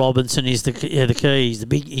know that Robinson is the key.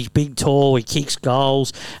 He's big, tall. He kicks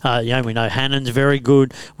goals. We know Hannon's very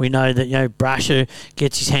good. We know that Brasher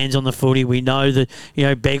gets his hands on the footy. We know that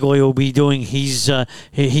Begley will be doing his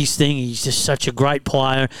thing. He's just such a great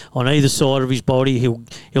player on either side of his body.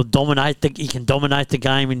 He'll dominate. He can dominate the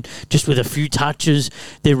game in just with a few touches.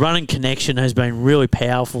 Their running connection has been really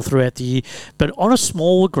powerful throughout the year. But on a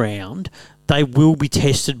smaller ground, they will be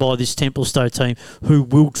tested by this Templestowe team who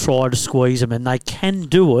will try to squeeze them, and they can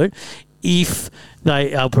do it if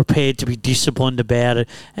they are prepared to be disciplined about it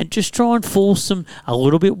and just try and force them a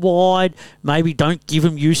little bit wide. Maybe don't give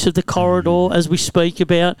them use of the corridor as we speak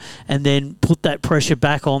about, and then put that pressure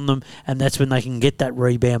back on them, and that's when they can get that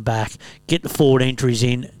rebound back, get the forward entries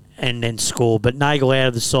in, and then score. But Nagel out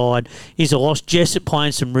of the side is a loss. Jessup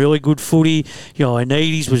playing some really good footy.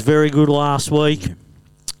 Anides was very good last week.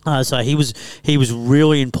 So he was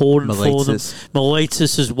really important for them.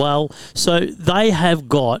 Melitsis as well. So they have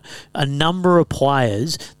got a number of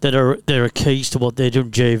players that are keys to what they're doing.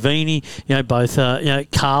 Giovini, both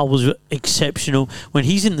Carl was exceptional when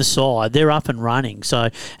he's in the side. They're up and running. So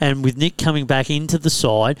and with Nick coming back into the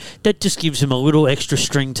side, that just gives them a little extra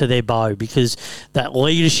string to their bow because that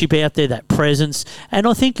leadership out there, that presence, and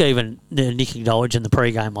I think even Nick acknowledged in the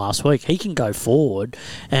pre-game last week, he can go forward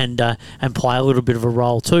and play a little bit of a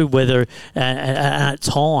role too, whether at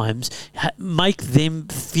times make them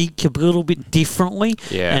think a little bit differently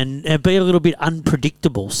and be a little bit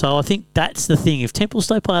unpredictable. So I think that's the thing. If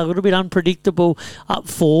Templestowe play a little bit unpredictable up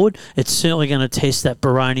forward, it's certainly going to test that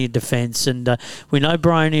Baronia defence. And we know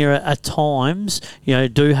Baronia at times,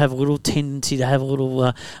 do have a little tendency to have a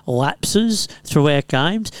little lapses throughout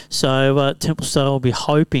games. So Templestowe will be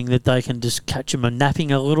hoping that they can just catch them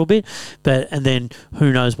napping a little bit, and then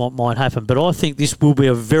who knows what might happen. But I think this will be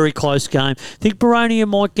a very close game. I think Baronia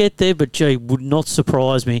might get there, but would not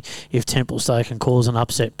surprise me if Templestowe can cause an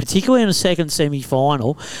upset, particularly in a second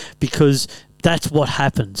semi-final, because that's what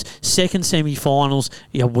happens. Second semi-finals,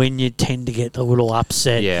 when you tend to get a little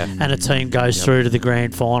upset and a team goes through to the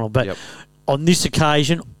grand final. But on this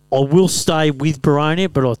occasion, I will stay with Baronia,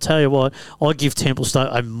 but I'll tell you what, I give Templestowe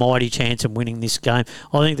a mighty chance of winning this game.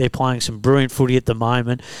 I think they're playing some brilliant footy at the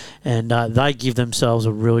moment, and they give themselves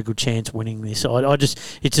a really good chance of winning this.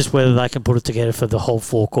 It's just whether they can put it together for the whole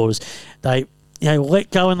 4 quarters. They let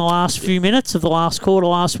go in the last few minutes of the last quarter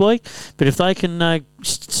last week, but if they can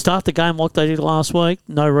start the game like they did last week,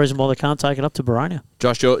 no reason why they can't take it up to Baronia.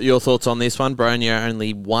 Josh, your thoughts on this one? Baronia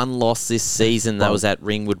only one loss this season. That was at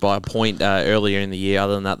Ringwood by a point earlier in the year.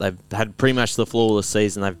 Other than that, they've had pretty much the flawless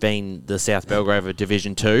season. They've been the South Belgrave of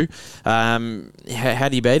Division 2. How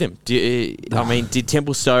do you beat them? Did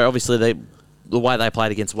Templestowe, obviously the way they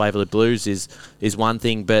played against Waverley Blues is one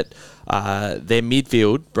thing, but their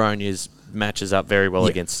midfield, Baronia's, matches up very well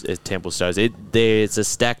against Templestowe's. There's a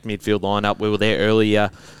stacked midfield lineup. We were there earlier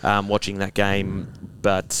watching that game,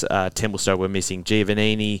 but Templestowe were missing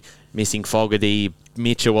Giovannini, missing Fogarty.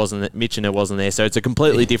 Mitchell wasn't there, so it's a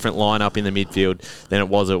completely different lineup in the midfield than it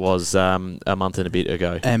was a month and a bit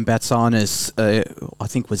ago. And Batsanis, I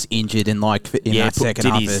think, was injured in that second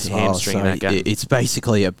half as well. So in that game. It's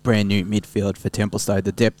basically a brand new midfield for Templestowe.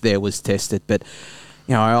 The depth there was tested, but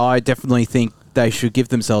I definitely think they should give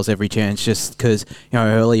themselves every chance, just because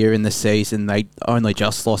earlier in the season they only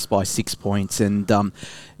just lost by 6 points, and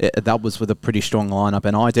that was with a pretty strong lineup.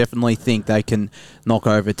 And I definitely think they can knock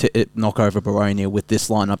over Baronia with this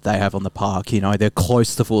lineup they have on the park. They're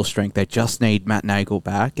close to full strength. They just need Matt Nagel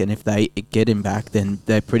back, and if they get him back, then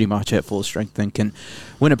they're pretty much at full strength and can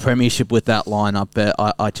win a premiership with that lineup. But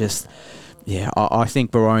I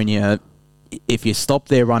think Baronia, if you stop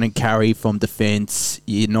their run and carry from defence,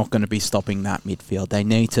 you're not going to be stopping that midfield. They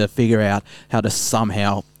need to figure out how to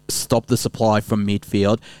somehow stop the supply from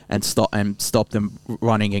midfield and stop them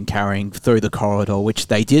running and carrying through the corridor, which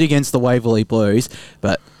they did against the Waverley Blues,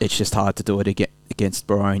 but it's just hard to do it against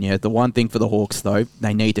Baronia. The one thing for the Hawks, though,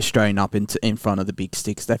 they need to straighten up in front of the big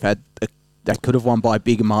sticks. They could have won by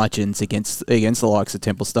bigger margins against the likes of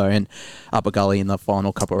Templestowe and Upper Gully in the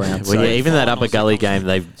final couple of rounds. Well, even that Upper Gully game,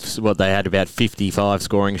 they had about 55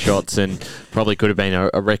 scoring shots and probably could have been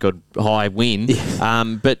a record high win.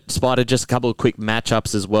 But Spider, just a couple of quick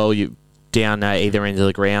matchups as well. Down either end of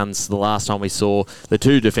the grounds. The last time we saw the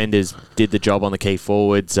two defenders did the job on the key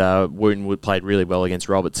forwards. Wooten played really well against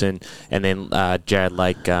Robertson, and then Jared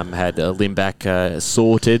Lake had Limback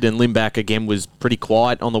sorted, and Limback again was pretty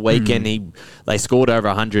quiet on the weekend. They scored over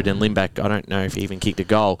 100, and Limback, I don't know if he even kicked a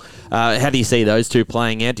goal. How do you see those two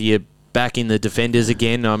playing out? Do you back in the defenders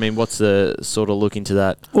again? I mean, what's the sort of look into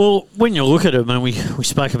that? Well, when you look at it, we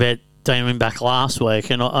spoke about Damon back last week,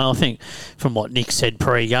 and I think from what Nick said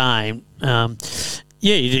pre-game,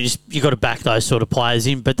 you got to back those sort of players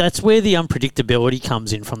in, but that's where the unpredictability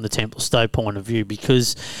comes in from the Templestowe point of view,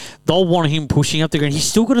 because they'll want him pushing up the ground. He's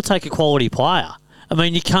still got to take a quality player. I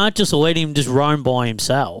mean, you can't just let him just roam by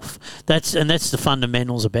himself. That's the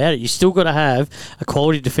fundamentals about it. You still got to have a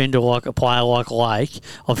quality defender like a player like Lake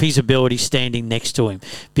of his ability standing next to him.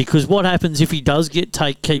 Because what happens if he does keep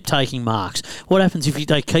taking marks? What happens if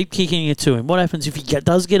they keep kicking it to him? What happens if he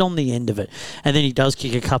does get on the end of it and then he does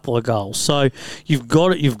kick a couple of goals? So you've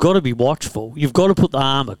got to be watchful. You've got to put the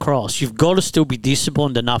arm across. You've got to still be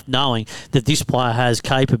disciplined enough, knowing that this player has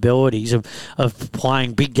capabilities of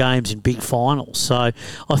playing big games and big finals. So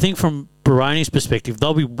I think from Baroni's perspective,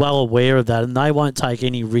 they'll be well aware of that, and they won't take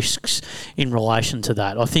any risks in relation to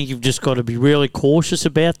that. I think you've just got to be really cautious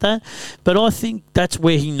about that. But I think that's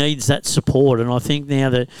where he needs that support. And I think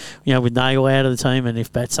now that, with Nagel out of the team, and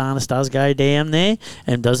if Batsanis does go down there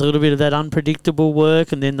and does a little bit of that unpredictable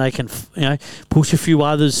work, and then they can, push a few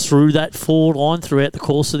others through that forward line throughout the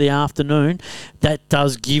course of the afternoon, that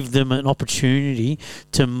does give them an opportunity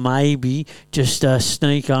to maybe just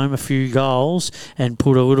sneak home a few goals and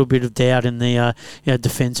put a little bit of doubt in the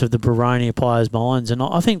defence of the Baronia players' minds. And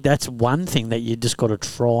I think that's one thing that you just got to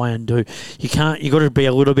try and do. You got to be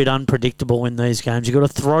a little bit unpredictable in these games. You got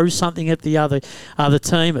to throw something at the other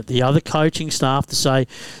team, at the other coaching staff, to say,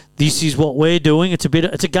 this is what we're doing. It's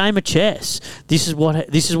a game of chess. This is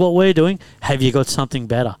what we're doing. Have you got something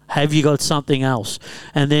better? Have you got something else?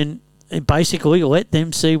 And then basically let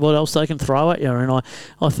them see what else they can throw at you. And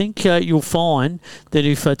I think you'll find that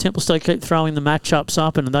if Templestowe keep throwing the matchups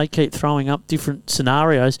up and they keep throwing up different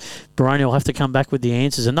scenarios, Baronia will have to come back with the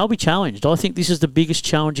answers, and they'll be challenged. I think this is the biggest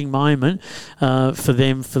challenging moment for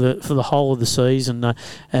them for the whole of the season.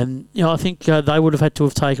 And I think they would have had to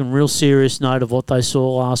have taken real serious note of what they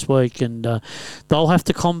saw last week, and they'll have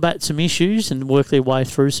to combat some issues and work their way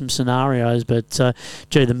through some scenarios. But the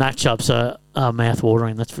matchups are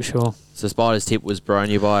mouth-watering, that's for sure. So Spider's tip was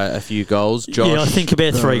Baronia by a few goals. Josh? Yeah, I think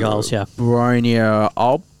about 3 goals, yeah. Baronia,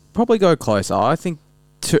 I'll probably go closer. I think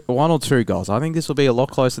 1 or 2 goals. I think this will be a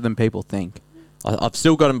lot closer than people think. I've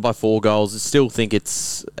still got them by 4 goals. I still think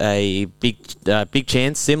it's a big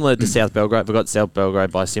chance, similar to South Belgrade. We've got South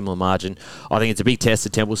Belgrade by a similar margin. I think it's a big test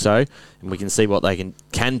at Templestowe, and we can see what they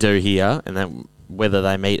can do here, and then whether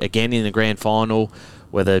they meet again in the grand final,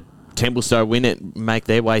 whether Templestowe win it, make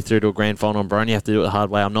their way through to a grand final, and Baronia have to do it the hard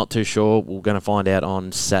way. I'm not too sure. We're going to find out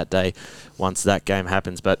on Saturday once that game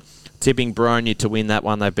happens. But tipping Baronia to win that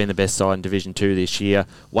one. They've been the best side in Division 2 this year.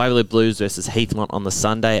 Waverley Blues versus Heathmont on the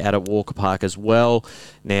Sunday out at Walker Park as well.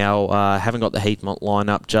 Now, haven't got the Heathmont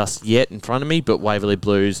lineup just yet in front of me, but Waverley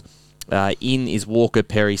Blues in is Walker,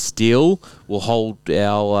 Perry, Steele. We'll hold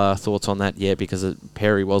our thoughts on that yet, because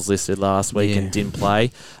Perry was listed last week and didn't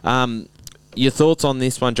play. Your thoughts on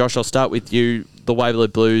this one, Josh? I'll start with you. The Waverley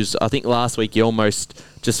Blues, I think last week you almost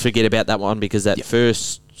just forget about that one because that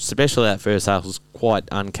first especially that first half, was quite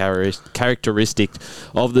uncharacteristic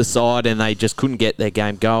of the side, and they just couldn't get their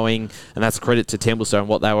game going. And that's credit to Templestowe and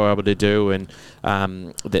what they were able to do, and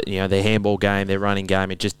their handball game, their running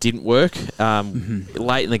game, it just didn't work.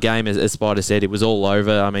 Late in the game, as Spider said, it was all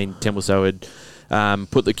over. I mean, Templestowe had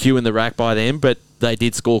put the cue in the rack by them, but they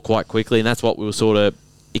did score quite quickly, and that's what we were sort of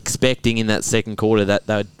expecting in that second quarter, that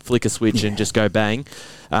they would flick a switch and just go bang.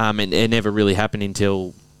 And it never really happened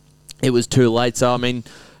until it was too late. So, I mean,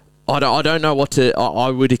 I don't know what to... I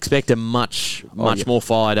would expect a much more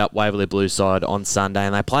fired up Waverley Blues side on Sunday,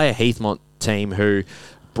 and they play a Heathmont team who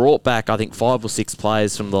brought back, I think, 5 or 6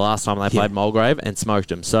 players from the last time they played Mulgrave and smoked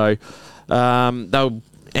them. So, they were...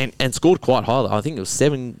 And scored quite highly. I think it was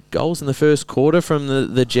 7 goals in the first quarter from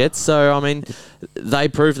the Jets. So, I mean, they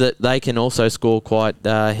proved that they can also score quite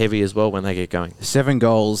heavy as well when they get going. 7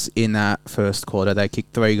 goals in that first quarter. They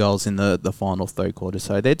kicked 3 goals in the final third quarter.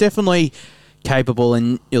 So they're definitely capable.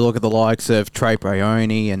 And you look at the likes of Trey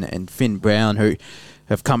Bryony and Finn Brown, who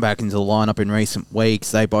have come back into the lineup in recent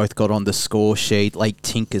weeks. They both got on the score sheet. Lake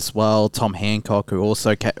Tink as well. Tom Hancock, who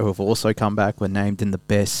have also come back, were named in the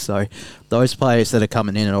best. So those players that are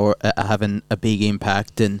coming in are having a big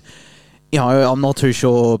impact. And I'm not too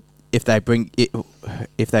sure if they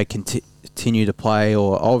continue to play,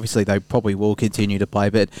 or obviously they probably will continue to play,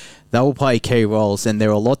 but they will play key roles, and they're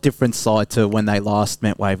a lot different side to when they last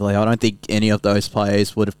met Waverley. I don't think any of those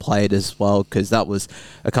players would have played as well, because that was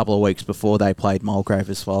a couple of weeks before they played Mulgrave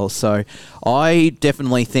as well. So I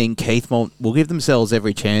definitely think Heathmont will give themselves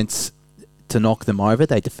every chance to knock them over.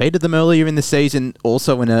 They defeated them earlier in the season,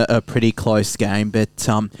 also in a pretty close game, but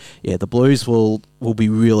the Blues will be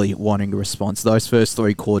really wanting a response. Those first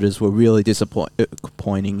 3 quarters were really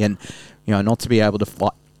disappointing, and not to be able to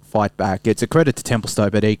fight back. It's a credit to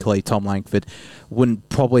Templestowe, but equally Tom Langford wouldn't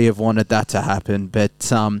probably have wanted that to happen.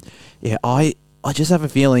 But I just have a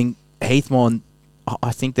feeling Heathmont,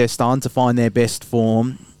 I think they're starting to find their best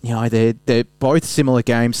form. They're both similar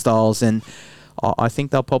game styles, and I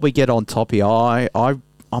think they'll probably get on top here.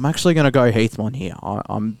 I'm actually going to go Heathmont here.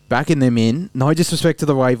 I'm backing them in. No disrespect to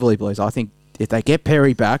the Waverley Blues. I think if they get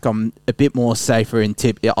Perry back, I'm a bit more safer in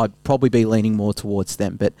tip. I'd probably be leaning more towards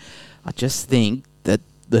them, but I just think that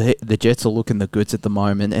the Jets are looking the goods at the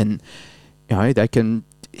moment, and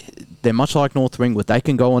they're much like North Ringwood. They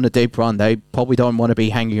can go on a deep run. They probably don't want to be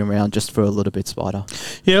hanging around just for a little bit, Spider.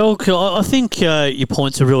 Yeah, okay. I think your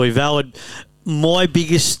points are really valid. My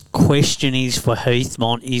biggest question is for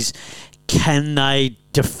Heathmont is, can they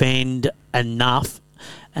defend enough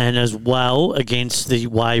and as well against the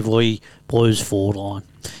Waverley Blues forward line?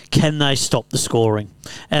 Can they stop the scoring?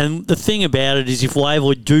 And the thing about it is, if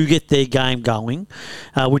Waverley do get their game going,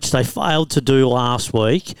 which they failed to do last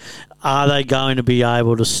week, are they going to be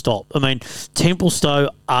able to stop? I mean, Templestowe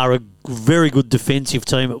are a very good defensive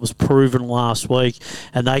team. It was proven last week,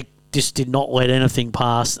 and they just did not let anything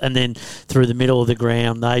pass. And then through the middle of the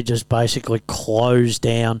ground, they just basically closed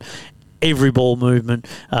down every ball movement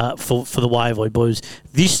for the Waverley Blues.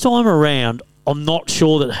 This time around, I'm not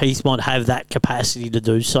sure that Heathmont have that capacity to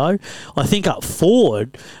do so. I think up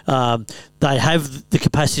forward, they have the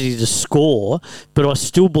capacity to score, but I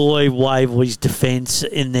still believe Waverley's defence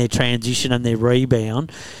in their transition and their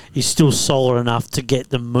rebound is still solid enough to get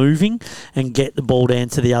them moving and get the ball down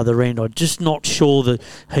to the other end. I'm just not sure that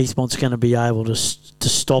Heathmont's going to be able to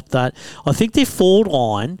stop that. I think their forward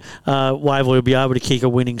line, Waverley will be able to kick a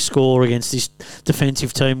winning score against this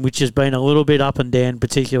defensive team, which has been a little bit up and down,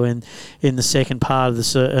 particularly in the second part of the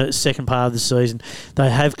season. They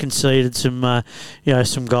have conceded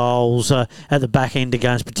some goals at the back end of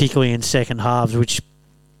games, particularly in second halves, which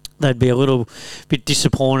they'd be a little bit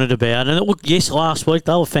disappointed about. And look, yes, last week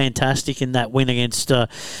they were fantastic in that win against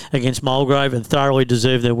Mulgrave and thoroughly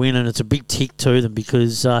deserved their win, and it's a big tick to them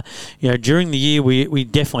because during the year we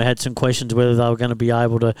definitely had some questions whether they were going to be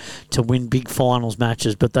able to win big finals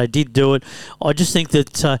matches, but they did do it. I just think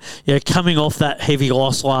that coming off that heavy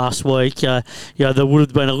loss last week, there would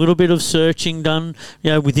have been a little bit of searching done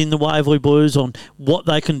within the Waverley Blues on what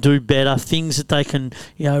they can do better, things that they can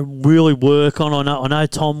really work on. I know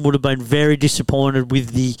Tom would have been very disappointed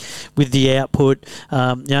with the output,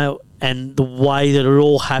 and the way that it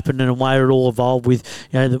all happened and the way it all evolved with,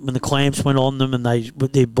 when the clamps went on them and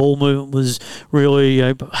their ball movement was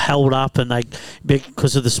really held up, and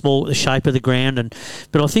because of the shape of the ground.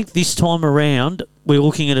 But I think this time around we're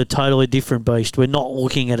looking at a totally different beast. We're not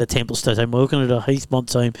looking at a Templestowe team. We're looking at a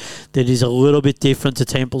Heathmont team that is a little bit different to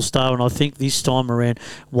Templestowe, and I think this time around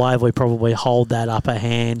Waverley probably hold that upper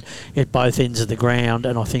hand at both ends of the ground,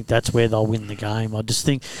 and I think that's where they'll win the game. I just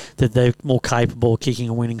think that they're more capable of kicking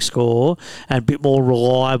a winning score score and a bit more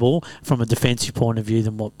reliable from a defensive point of view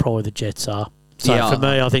than what probably the Jets are. So for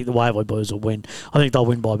me, I think the Waverley Blues will win. I think they'll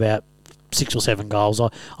win by about 6 or 7 goals.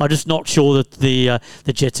 I'm just not sure that the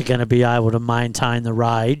Jets are going to be able to maintain the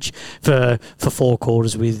rage for 4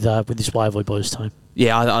 quarters with this Waverley Blues team.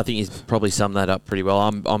 Yeah, I think he's probably summed that up pretty well.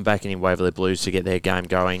 I'm backing in Waverley Blues to get their game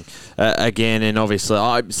going again, and obviously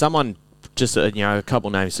someone. Just a couple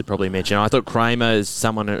names to probably mention. I thought Kramer is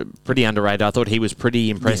someone pretty underrated. I thought he was pretty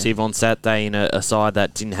impressive on Saturday in a side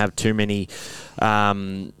that didn't have too many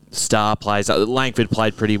star players. Langford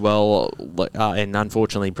played pretty well, and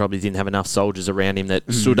unfortunately probably didn't have enough soldiers around him that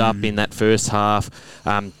stood up in that first half.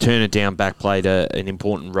 Turner down back played an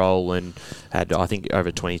important role and had, I think, over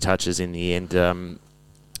 20 touches in the end.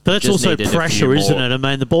 But that's also pressure, isn't it? I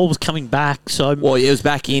mean, the ball was coming back, so... Well, it was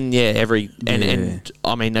back in, and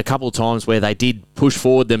I mean, a couple of times where they did push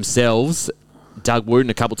forward themselves, Doug Wooten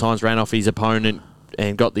a couple of times ran off his opponent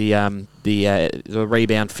and got the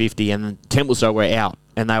rebound 50, and Templestowe were out,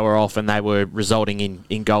 and they were off, and they were resulting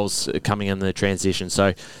in goals coming in the transition.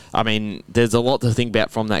 So, I mean, there's a lot to think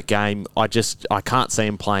about from that game. I can't see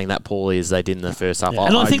them playing that poorly as they did in the first half. Yeah.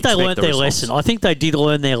 And I think they learnt their lesson. I think they did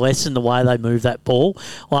learn their lesson the way they moved that ball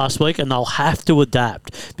last week, and they'll have to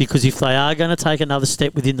adapt, because if they are going to take another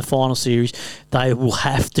step within the final series, they will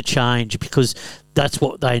have to change, because that's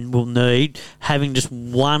what they will need. Having just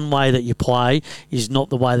one way that you play is not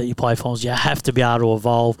the way that you play finals. You have to be able to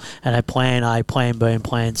evolve and have plan A, plan B and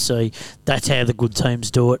plan C. That's how the good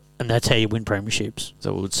teams do it, and that's how you win premierships.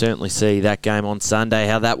 So we'll certainly see that game on Sunday,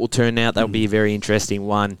 how that will turn out. That will be a very interesting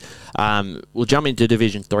one. We'll jump into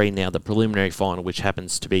Division 3 now, the preliminary final, which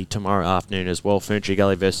happens to be tomorrow afternoon as well. Ferntree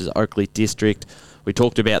Gully versus Oakley District. We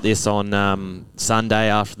talked about this on Sunday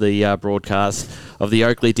after the broadcast of the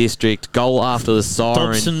Oakley District goal after the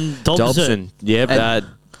siren. Dobson. Yeah,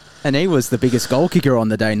 and he was the biggest goal kicker on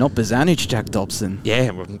the day, not Bozanic, Jack Dobson.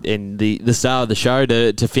 Yeah, and the star of the show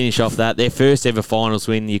to finish off that. Their first ever finals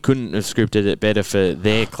win. You couldn't have scripted it better for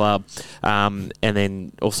their club. And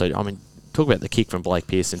then also, I mean, talk about the kick from Blake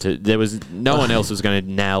Pearson. There was no one else was going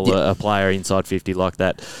to nail a player inside 50 like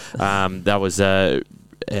that. That was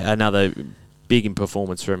another big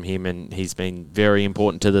performance from him, and he's been very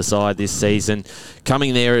important to the side this season.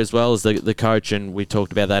 Coming there as well as the coach, and we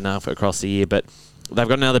talked about that enough across the year, but they've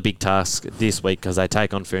got another big task this week because they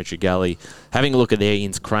take on Ferntree Gully. Having a look at their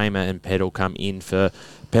ins, Kramer and Peddle come in for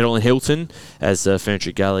Peddle and Hilton, as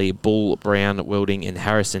Ferntree Gully, Bull, Brown, Welding and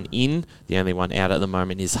Harrison in. The only one out at the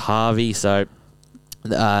moment is Harvey, so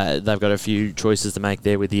they've got a few choices to make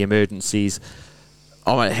there with the emergencies.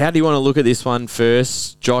 All right, how do you want to look at this one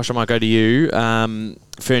first? Josh, I might go to you.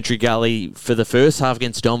 Ferntree Gully, for the first half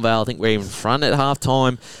against Donvale, I think we're in front at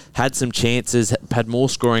half-time, had some chances, had more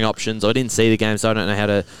scoring options. I didn't see the game, so I don't know how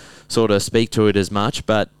to sort of speak to it as much,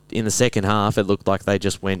 but in the second half, it looked like they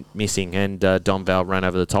just went missing, and Donvale ran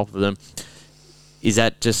over the top of them. Is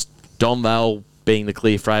that just Donvale being the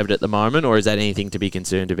clear favourite at the moment, or is that anything to be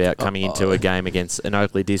concerned about coming into a game against an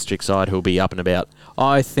Oakley District side who'll be up and about?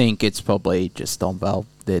 I think it's probably just Donvale.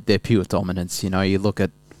 Their pure dominance. You know, you look at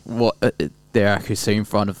what their accuracy in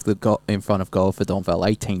front of goal for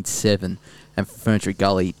Donvale, 18-7, and for Ferntree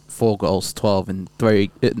Gully, 4 goals, 12, and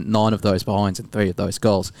 9 of those behinds, and 3 of those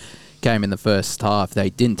goals came in the first half. They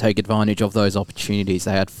didn't take advantage of those opportunities.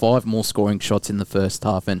 They had 5 more scoring shots in the first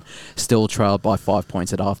half and still trailed by 5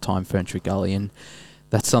 points at half-time, Ferntree Gully, and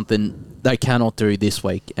that's something they cannot do this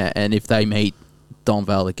week, and if they meet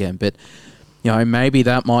Donvale again. But, you know, maybe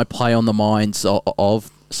that might play on the minds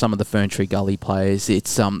of some of the Ferntree Gully players.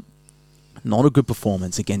 It's not a good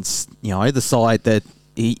performance against, you know, the side that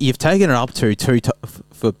you've taken it up to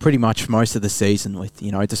for pretty much most of the season with,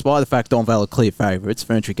 you know, despite the fact Donvale are clear favourites,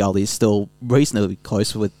 Ferntree Gully is still reasonably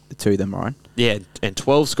close with the two of them, right? Yeah, and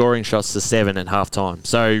 12 scoring shots to 7 at half-time.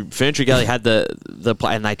 So Ferntree Gully had the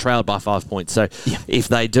play, and they trailed by 5 points. So if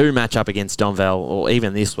they do match up against Donvale, or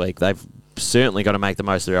even this week, they've certainly got to make the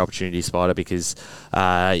most of their opportunity, Spider, because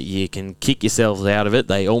you can kick yourselves out of it.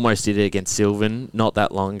 They almost did it against Sylvan not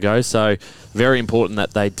that long ago, so very important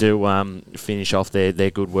that they do finish off their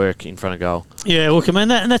good work in front of goal. Yeah, look, I mean,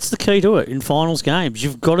 that's the key to it in finals games.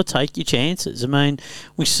 You've got to take your chances. I mean,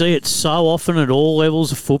 we see it so often at all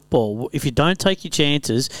levels of football. If you don't take your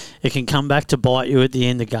chances, it can come back to bite you at the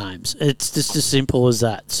end of games. It's just as simple as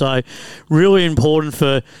that. So really important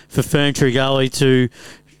for Ferntree Gully to,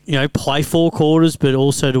 you know, play 4 quarters, but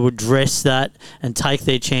also to address that and take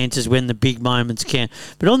their chances when the big moments can.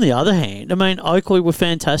 But on the other hand, I mean, Oakley were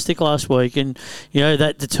fantastic last week, and, you know,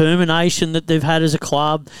 that determination that they've had as a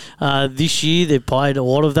club this year, they've played a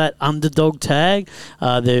lot of that underdog tag.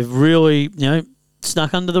 They've really, you know,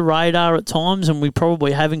 snuck under the radar at times, and we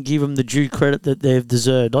probably haven't given them the due credit that they've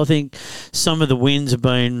deserved. I think some of the wins have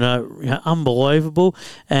been unbelievable,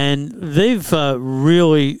 and they've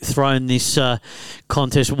really thrown this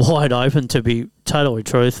contest wide open, to be totally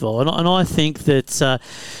truthful. And I think that,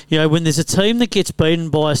 when there's a team that gets beaten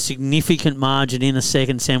by a significant margin in a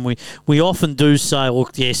second semi, we often do say,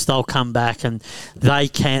 look, yes, they'll come back and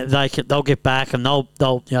they'll get back and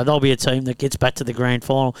they'll be a team that gets back to the grand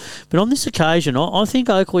final. But on this occasion, I think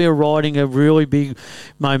Oakley are riding a really big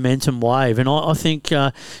momentum wave, and I think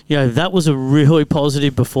that was a really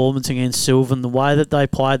positive performance against Sylvan. The way that they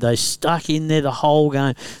played, they stuck in there the whole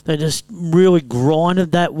game. They just really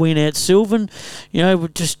grinded that win out. Sylvan,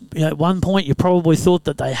 at one point you probably thought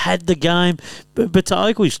that they had the game, but to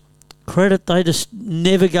Oakley's credit, they just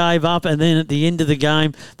never gave up, and then at the end of the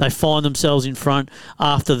game they find themselves in front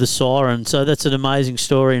after the siren. So that's an amazing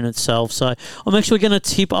story in itself. So I'm actually going to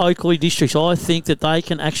tip Oakley Districts. I think that they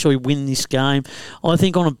can actually win this game. I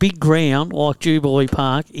think on a big ground like Jubilee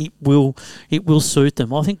Park, it will suit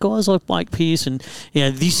them. I think guys like Blake Pearson,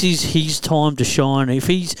 this is his time to shine. If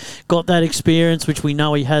he's got that experience, which we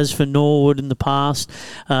know he has for Norwood in the past,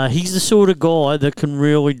 he's the sort of guy that can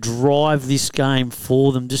really drive this game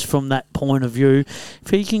for them just from that point of view. If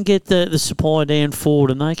he can get the supply down forward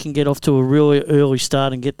and they can get off to a really early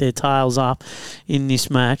start and get their tails up in this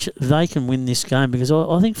match, they can win this game, because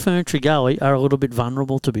I think Ferntree Gully are a little bit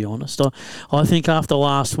vulnerable, to be honest. I think after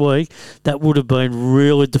last week, that would have been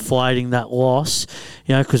really deflating, that loss,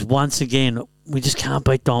 because once again, we just can't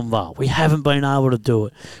beat Donvale. We haven't been able to do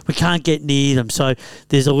it. We can't get near them. So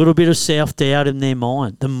there's a little bit of self-doubt in their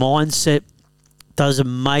mind. The mindset does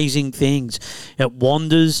amazing things. It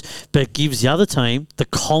wanders, but it gives the other team the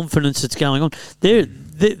confidence that's going on. They're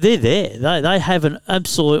there. They have an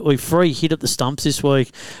absolutely free hit at the stumps this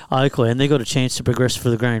week, Oakley, and they've got a chance to progress for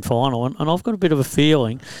the grand final. And I've got a bit of a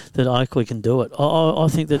feeling that Oakley can do it. I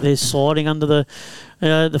think that they're sliding under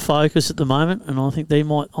the focus at the moment, and I think they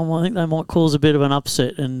might cause a bit of an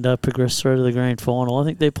upset and progress through to the grand final. I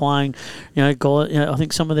think they're playing, I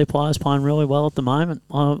think some of their players playing really well at the moment.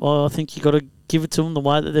 I think you got to give it to them the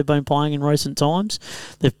way that they've been playing in recent times.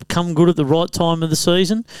 They've come good at the right time of the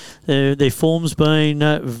season. Their form's been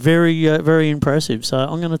very, very impressive. So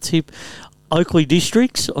I'm going to tip Oakley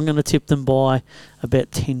Districts. I'm going to tip them by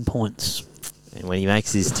about 10 points. And when he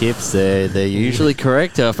makes his tips, they're usually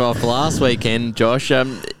correct. For last weekend, Josh, how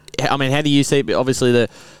do you see? Obviously,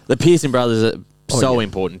 the Pearson brothers are so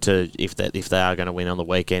important to if they are going to win on the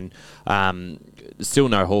weekend. Still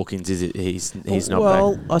no Hawkins, is it? He's not back.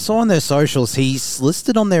 Well, I saw on their socials he's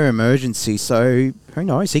listed on their emergency, so who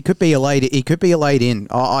knows? He could be a late in.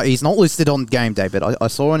 He's not listed on game day, but I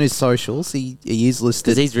saw on his socials he is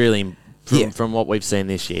listed. Because he's really, from what we've seen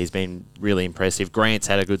this year, he's been really impressive. Grant's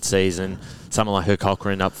had a good season. Someone like Herc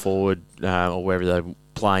Cochrane up forward, or wherever they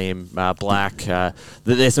play him, Black.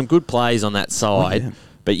 There's some good plays on that side. Oh, yeah.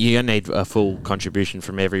 But you're going to need a full contribution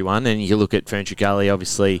from everyone. And you look at Ferntree Gully,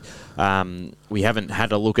 obviously, we haven't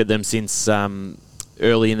had a look at them since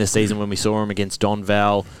early in the season when we saw them against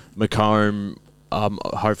Donvale. Macomb,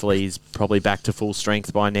 hopefully he's probably back to full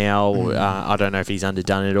strength by now. I don't know if he's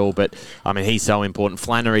underdone it all, but, he's so important.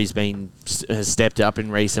 Flannery's has stepped up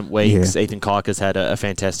in recent weeks. Yeah. Ethan Kika's had a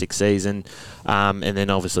fantastic season. And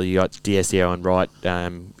then, obviously, you got DSEO and Wright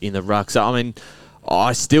in the ruck. So,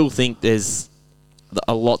 I still think there's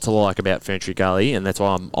a lot to like about Ferntree Gully, and that's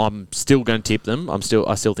why I'm still going to tip them. I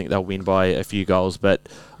still think they'll win by a few goals, but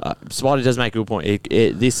Spider does make a good point.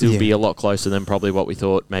 This will be a lot closer than probably what we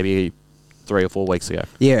thought maybe 3 or 4 weeks ago.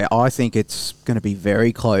 Yeah, I think it's going to be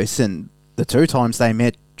very close, and the 2 times they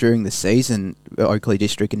met during the season, Oakley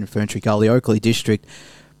District and Ferntree Gully, Oakley District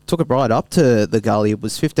took it right up to the Gully. It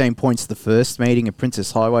was 15 points the first meeting at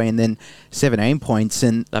Princess Highway, and then 17 points.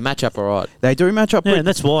 And they match up all right. They do match up. Yeah, and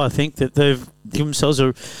that's why I think that they've given themselves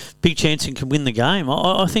a big chance and can win the game.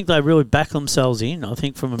 I think they really back themselves in. I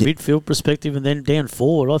think from a midfield perspective and then down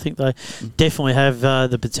forward, I think they definitely have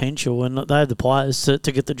the potential and they have the players to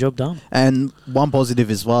get the job done. And one positive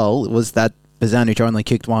as well was that Bazanich only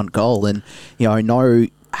kicked 1 goal, and no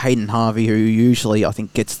Hayden Harvey, who usually I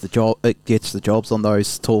think gets the jobs on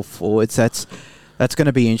those tall forwards. That's going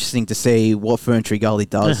to be interesting to see what Ferntree Gully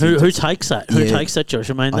does. Who takes that? Who takes that, Josh?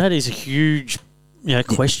 That is a huge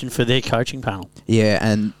question for their coaching panel. Yeah,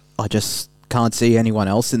 and I just can't see anyone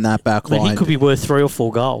else in that back line. He could be worth 3 or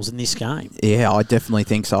 4 goals in this game. Yeah, I definitely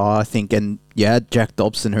think so. I think, and Jack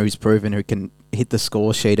Dobson, who's proven who can hit the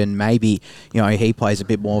score sheet, and maybe he plays a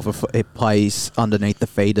bit more of it plays underneath the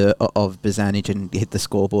feet of Bazanich and hit the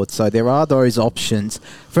scoreboard. So there are those options.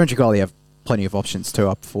 Ferntree Gully have plenty of options too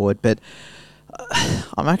up forward, but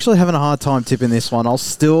I'm actually having a hard time tipping this one. I'll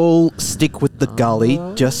still stick with the gully.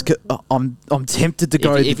 I'm tempted to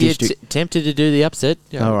go to the district. If you're tempted to do the upset,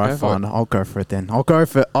 all right, fine. I'll go for it then. I'll go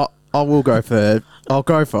for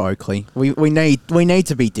Oakley. We need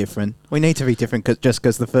to be different. We need to be different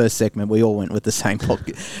because the first segment we all went with the same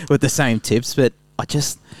with the same tips. But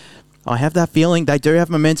I have that feeling they do have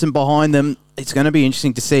momentum behind them. It's going to be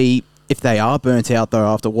interesting to see if they are burnt out though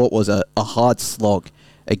after what was a hard slog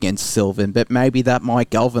against Sylvan, but maybe that might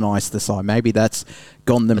galvanise the side. Maybe that's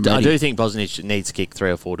gone them ready. I do think Bosnich needs to kick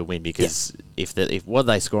 3 or 4 to win because if what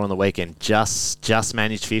they score on the weekend just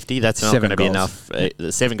managed 50, that's not going to be enough.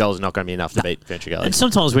 7 goals is not going to be enough to beat Venture Gully. And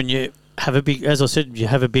sometimes when you have a big, as I said, you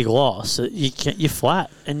have a big loss, you're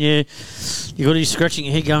flat and you got to be scratching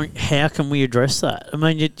your head going, how can we address that? I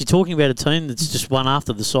mean, you're talking about a team that's just won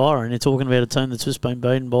after the siren. You're talking about a team that's just been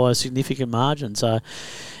beaten by a significant margin. So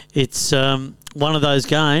it's one of those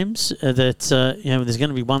games that there's going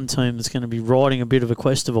to be one team that's going to be riding a bit of a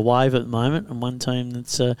quest of a wave at the moment, and one team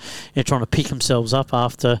that's trying to pick themselves up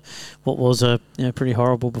after what was a pretty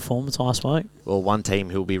horrible performance last week. Well, one team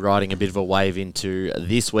who will be riding a bit of a wave into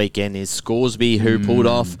this weekend is Scoresby, who pulled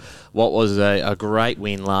off what was a great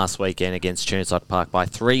win last weekend against Churnside Park by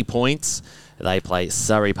 3 points. They play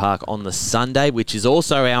Surrey Park on the Sunday, which is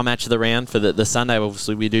also our match of the round for the Sunday.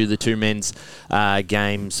 Obviously, we do the 2 men's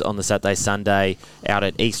games on the Saturday, Sunday out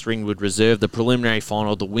at East Ringwood Reserve. The preliminary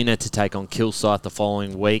final, the winner to take on Kilsyth the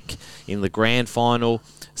following week in the grand final.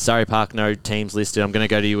 Surrey Park, no teams listed. I'm going to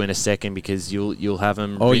go to you in a second because you'll have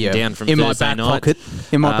them written down from Thursday night.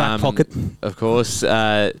 In my back pocket. Of course.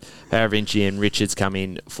 Paravinci and Richards come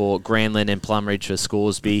in for Grandland and Plumridge for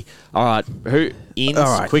Scoresby. All right, who ins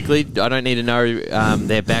quickly? I don't need to know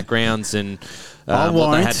their backgrounds and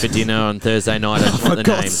what they had for dinner on Thursday night. I just want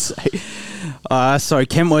the names. So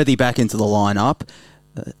Kenworthy back into the lineup.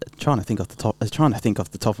 Trying to think off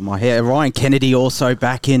the top of my head. Ryan Kennedy also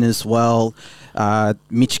back in as well.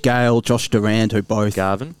 Mitch Gale, Josh Durand, who both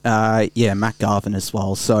Garvin. Matt Garvin as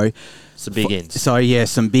well. So some big ins. So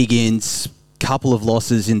some big ins. Couple of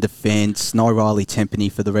losses in defence. No Riley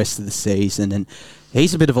Tempany for the rest of the season, and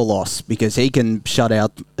he's a bit of a loss because he can shut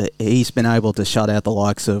out. He's been able to shut out the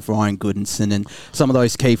likes of Ryan Goodinson and some of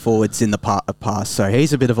those key forwards in the past. So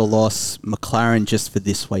he's a bit of a loss. McLaren just for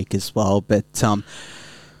this week as well, but I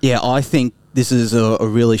think this is a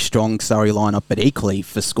really strong Surrey lineup. But equally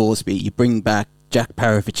for Scoresby, you bring back Jack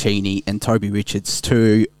Paravicini and Toby Richards,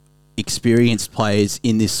 2 experienced players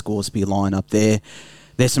in this Scoresby lineup.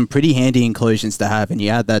 There's some pretty handy inclusions to have, and you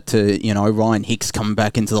add that to Ryan Hicks coming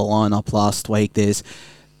back into the lineup last week. There's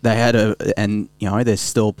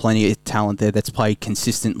still plenty of talent there that's played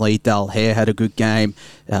consistently. Dal Hare had a good game.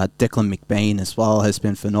 Declan McBean as well has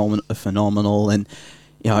been phenomenal, and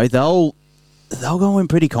they'll go in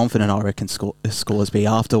pretty confident, I reckon, Scoresby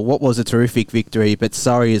after what was a terrific victory. But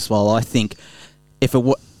Surrey as well, I think if it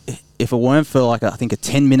weren't for a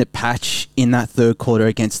 10-minute patch in that third quarter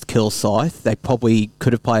against Kilsyth, they probably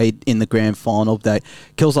could have played in the grand final.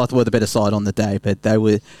 Kilsyth were the better side on the day, but they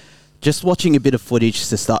were just watching a bit of footage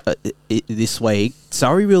to start this week.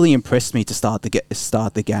 Surrey really impressed me to start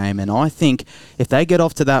the game, and I think if they get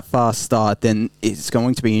off to that fast start, then it's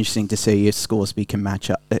going to be interesting to see if Scoresby can match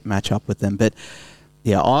up with them. But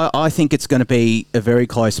yeah, I think it's going to be a very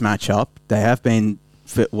close matchup. They have been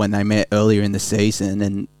when they met earlier in the season,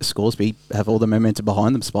 and Scoresby have all the momentum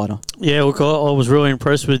behind them, Spider. Yeah, look, I was really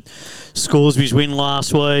impressed with Scoresby's win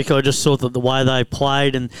last week. I just thought that the way they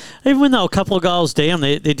played, and even when they were a couple of goals down,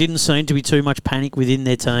 there didn't seem to be too much panic within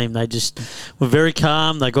their team. They just were very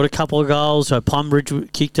calm. They got a couple of goals. So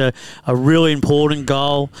Plumridge kicked a really important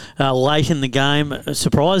goal late in the game.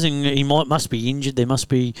 Surprising, he must be injured. There must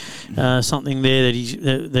be something there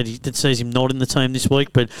that sees him not in the team this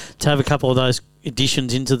week. But to have a couple of those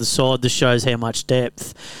additions into the side, this shows how much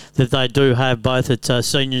depth that they do have both at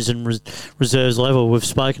seniors and reserves level. We've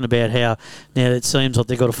spoken about how now it seems like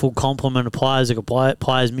they've got a full complement of players. They've got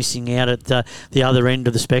players missing out at the other end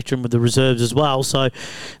of the spectrum with the reserves as well. So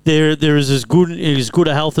they're as good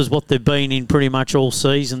a health as what they've been in pretty much all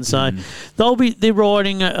season. So they're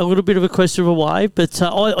riding a little bit of a quest of a wave, but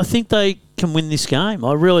I think they can win this game.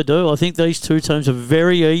 I really do. I think these two teams are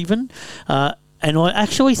very even. And I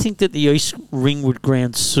actually think that the East Ringwood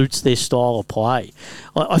ground suits their style of play.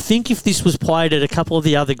 I think if this was played at a couple of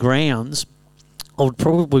the other grounds, I would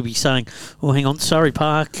probably be saying, well, hang on, Surrey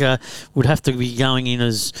Park would have to be going in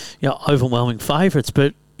as overwhelming favourites.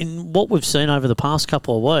 But in what we've seen over the past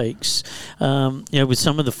couple of weeks, with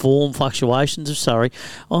some of the form fluctuations of Surrey,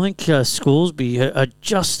 I think Scoresby are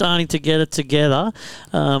just starting to get it together,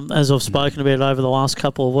 as I've spoken about over the last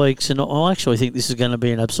couple of weeks. And I actually think this is going to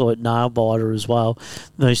be an absolute nail-biter as well,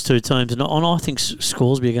 these two teams. And I think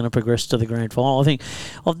Scoresby are going to progress to the grand final.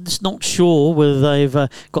 I'm just not sure whether they've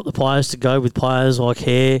got the players to go with players like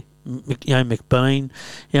Hare, McBean.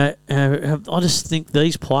 I just think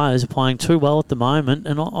these players are playing too well at the moment,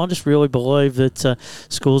 and I just really believe that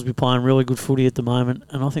Scoresby playing really good footy at the moment,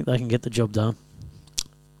 and I think they can get the job done.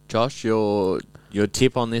 Josh, your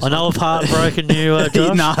tip on this? I know I've heartbroken you,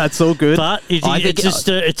 Josh. No, that's all good. But I think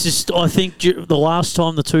the last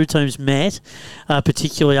time the two teams met,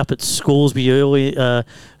 particularly up at Scoresby early, I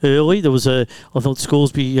thought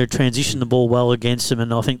Scoresby transitioned the ball well against them,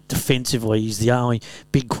 and I think defensively is the only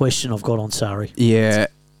big question I've got on Surrey. Yeah,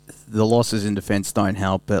 the losses in defence don't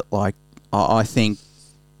help, but I think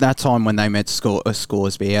that time when they met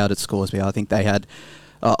Scoresby out at Scoresby, I think they had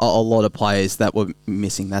a lot of players that were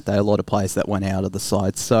missing that day, a lot of players that went out of the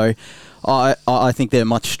side. So I think they're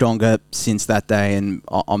much stronger since that day, and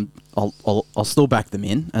I'll still back them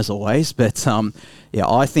in, as always. But,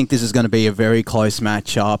 I think this is going to be a very close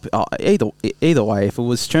matchup. Either way, if it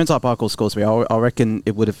was Chernside Park or Scoresby, I reckon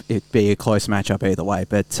it'd be a close matchup either way.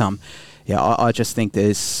 But, I just think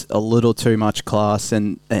there's a little too much class,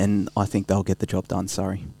 and I think they'll get the job done,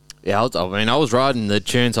 sorry. Yeah, I was riding the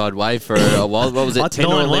Chernside wave for a while. What was it, 10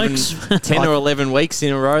 or 11 weeks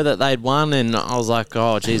in a row that they'd won, and I was like,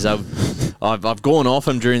 oh, geez, I've gone off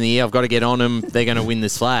them during the year. I've got to get on them. They're going to win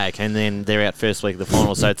this flag, and then they're out first week of the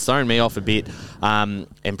final. So it's thrown me off a bit, and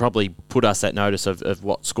probably put us at notice of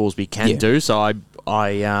what Scoresby can do. So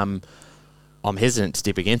I'm hesitant to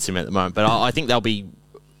tip against them at the moment, but I think they'll be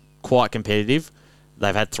quite competitive.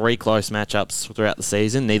 They've had 3 close matchups throughout the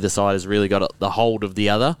season. Neither side has really got the hold of the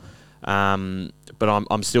other. But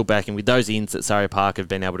I'm still backing with those ins that Surrey Park have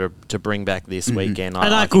been able to bring back this weekend.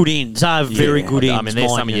 And they're good ins. They're very good ins. I mean, they're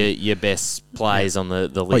some of your best plays on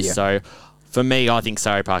the list. So for me, I think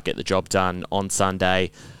Surrey Park get the job done on Sunday.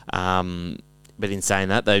 But in saying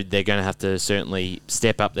that, they're going to have to certainly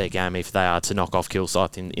step up their game if they are to knock off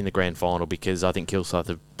Kilsyth in the grand final, because I think Kilsyth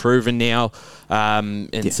have proven now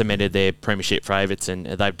and cemented their premiership favourites, and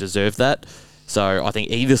they've deserved that. So I think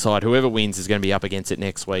either side, whoever wins, is going to be up against it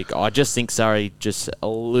next week. I just think Surrey just a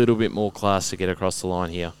little bit more class to get across the line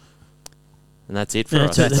here. And that's it for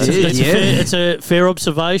us. It's a fair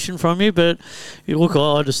observation from you, but look,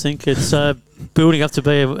 I just think it's building up to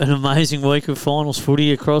be an amazing week of finals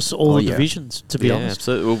footy across all the divisions, to be honest.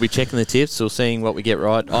 Absolutely. We'll be checking the tips or seeing what we get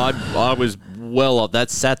right. I was well off. That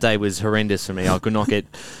Saturday was horrendous for me. I could not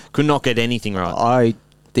get anything right. I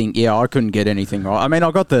think, I couldn't get anything right. I mean,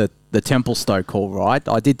 I got the Templestowe call right.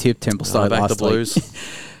 I did tip Templestowe back last the Blues. week.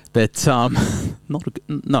 But it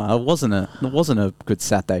wasn't a good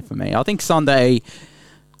Saturday for me. I think Sunday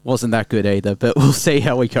wasn't that good either, but we'll see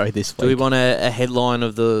how we go this week. Do we want a headline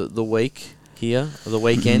of the week here, or the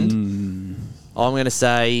weekend? I'm going to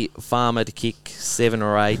say Farmer to kick 7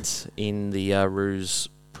 or 8 in the Roos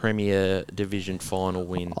Premier Division final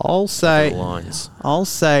win. I'll say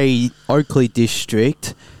Oakley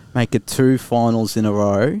District make it 2 finals in a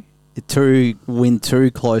row. Win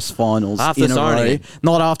 2 close finals after in a row.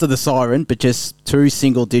 Not after the siren, but just 2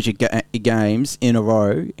 single-digit games in a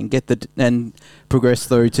row, and progress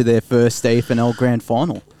through to their first EFNL grand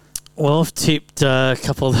final. Well, I've tipped a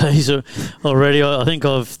couple of these already. I think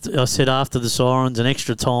I said after the sirens and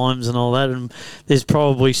extra times and all that, and there's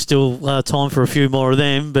probably still time for a few more of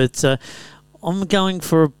them. But I'm going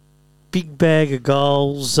for a big bag of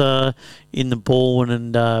goals in the Bourne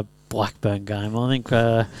and Blackburn game. I think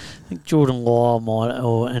Jordan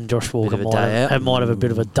Lyle and Josh Walker might have a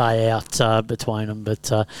bit of a day out between them. But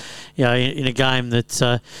in a game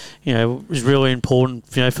that is really important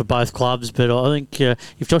for both clubs. But I think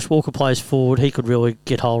if Josh Walker plays forward, he could really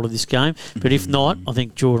get hold of this game. But if not, I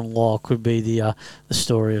think Jordan Lyle could be the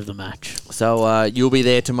story of the match. So you'll be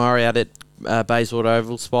there tomorrow out at Bayswater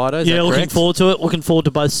Oval, Spider. Looking forward to it. Looking forward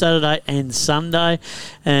to both Saturday and Sunday,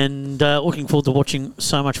 and looking forward to watching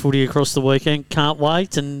so much footy across the weekend. Can't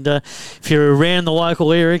wait. And if you're around the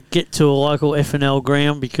local area, get to a local FNL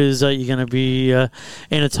ground, because you're going to be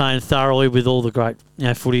entertained thoroughly with all the great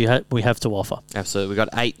footy we have to offer. Absolutely. We've got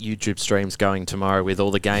 8 YouTube streams going tomorrow with all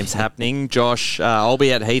the games happening. Josh, I'll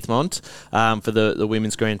be at Heathmont for the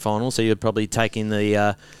women's grand final, so you're probably taking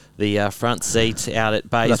the front seat out at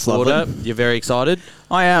Bayswater. You're very excited?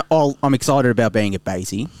 I'm excited about being at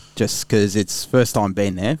Baysy, just because it's first time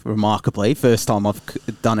being there, remarkably. First time I've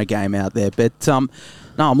done a game out there. But,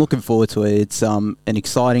 I'm looking forward to it. It's an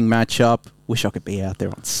exciting matchup. wish I could be out there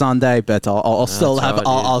on Sunday, but I'll still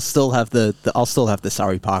have the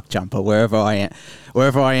Surrey Park jumper wherever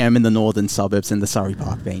I am in the northern suburbs, and the Surrey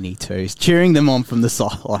Park beanie too, cheering them on from the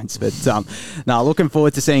sidelines. But looking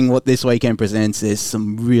forward to seeing what this weekend presents. There's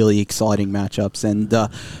some really exciting matchups, and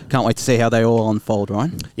can't wait to see how they all unfold,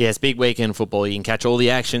 Ryan. Yes, big weekend football. You can catch all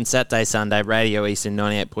the action Saturday, Sunday, Radio Eastern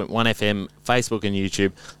 98.1 FM, Facebook and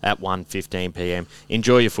YouTube at 1:15 p.m.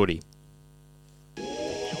 Enjoy your footy.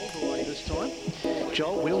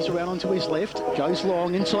 Joel wheels around onto his left, goes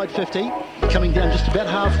long, inside 50, coming down just about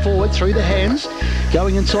half forward through the hands,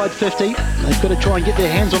 going inside 50. They've got to try and get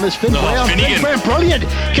their hands on this Finn Brown. Finnegan. Finn Brown, brilliant!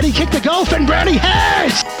 Can he kick the goal? Finn Brown, he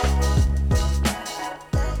has!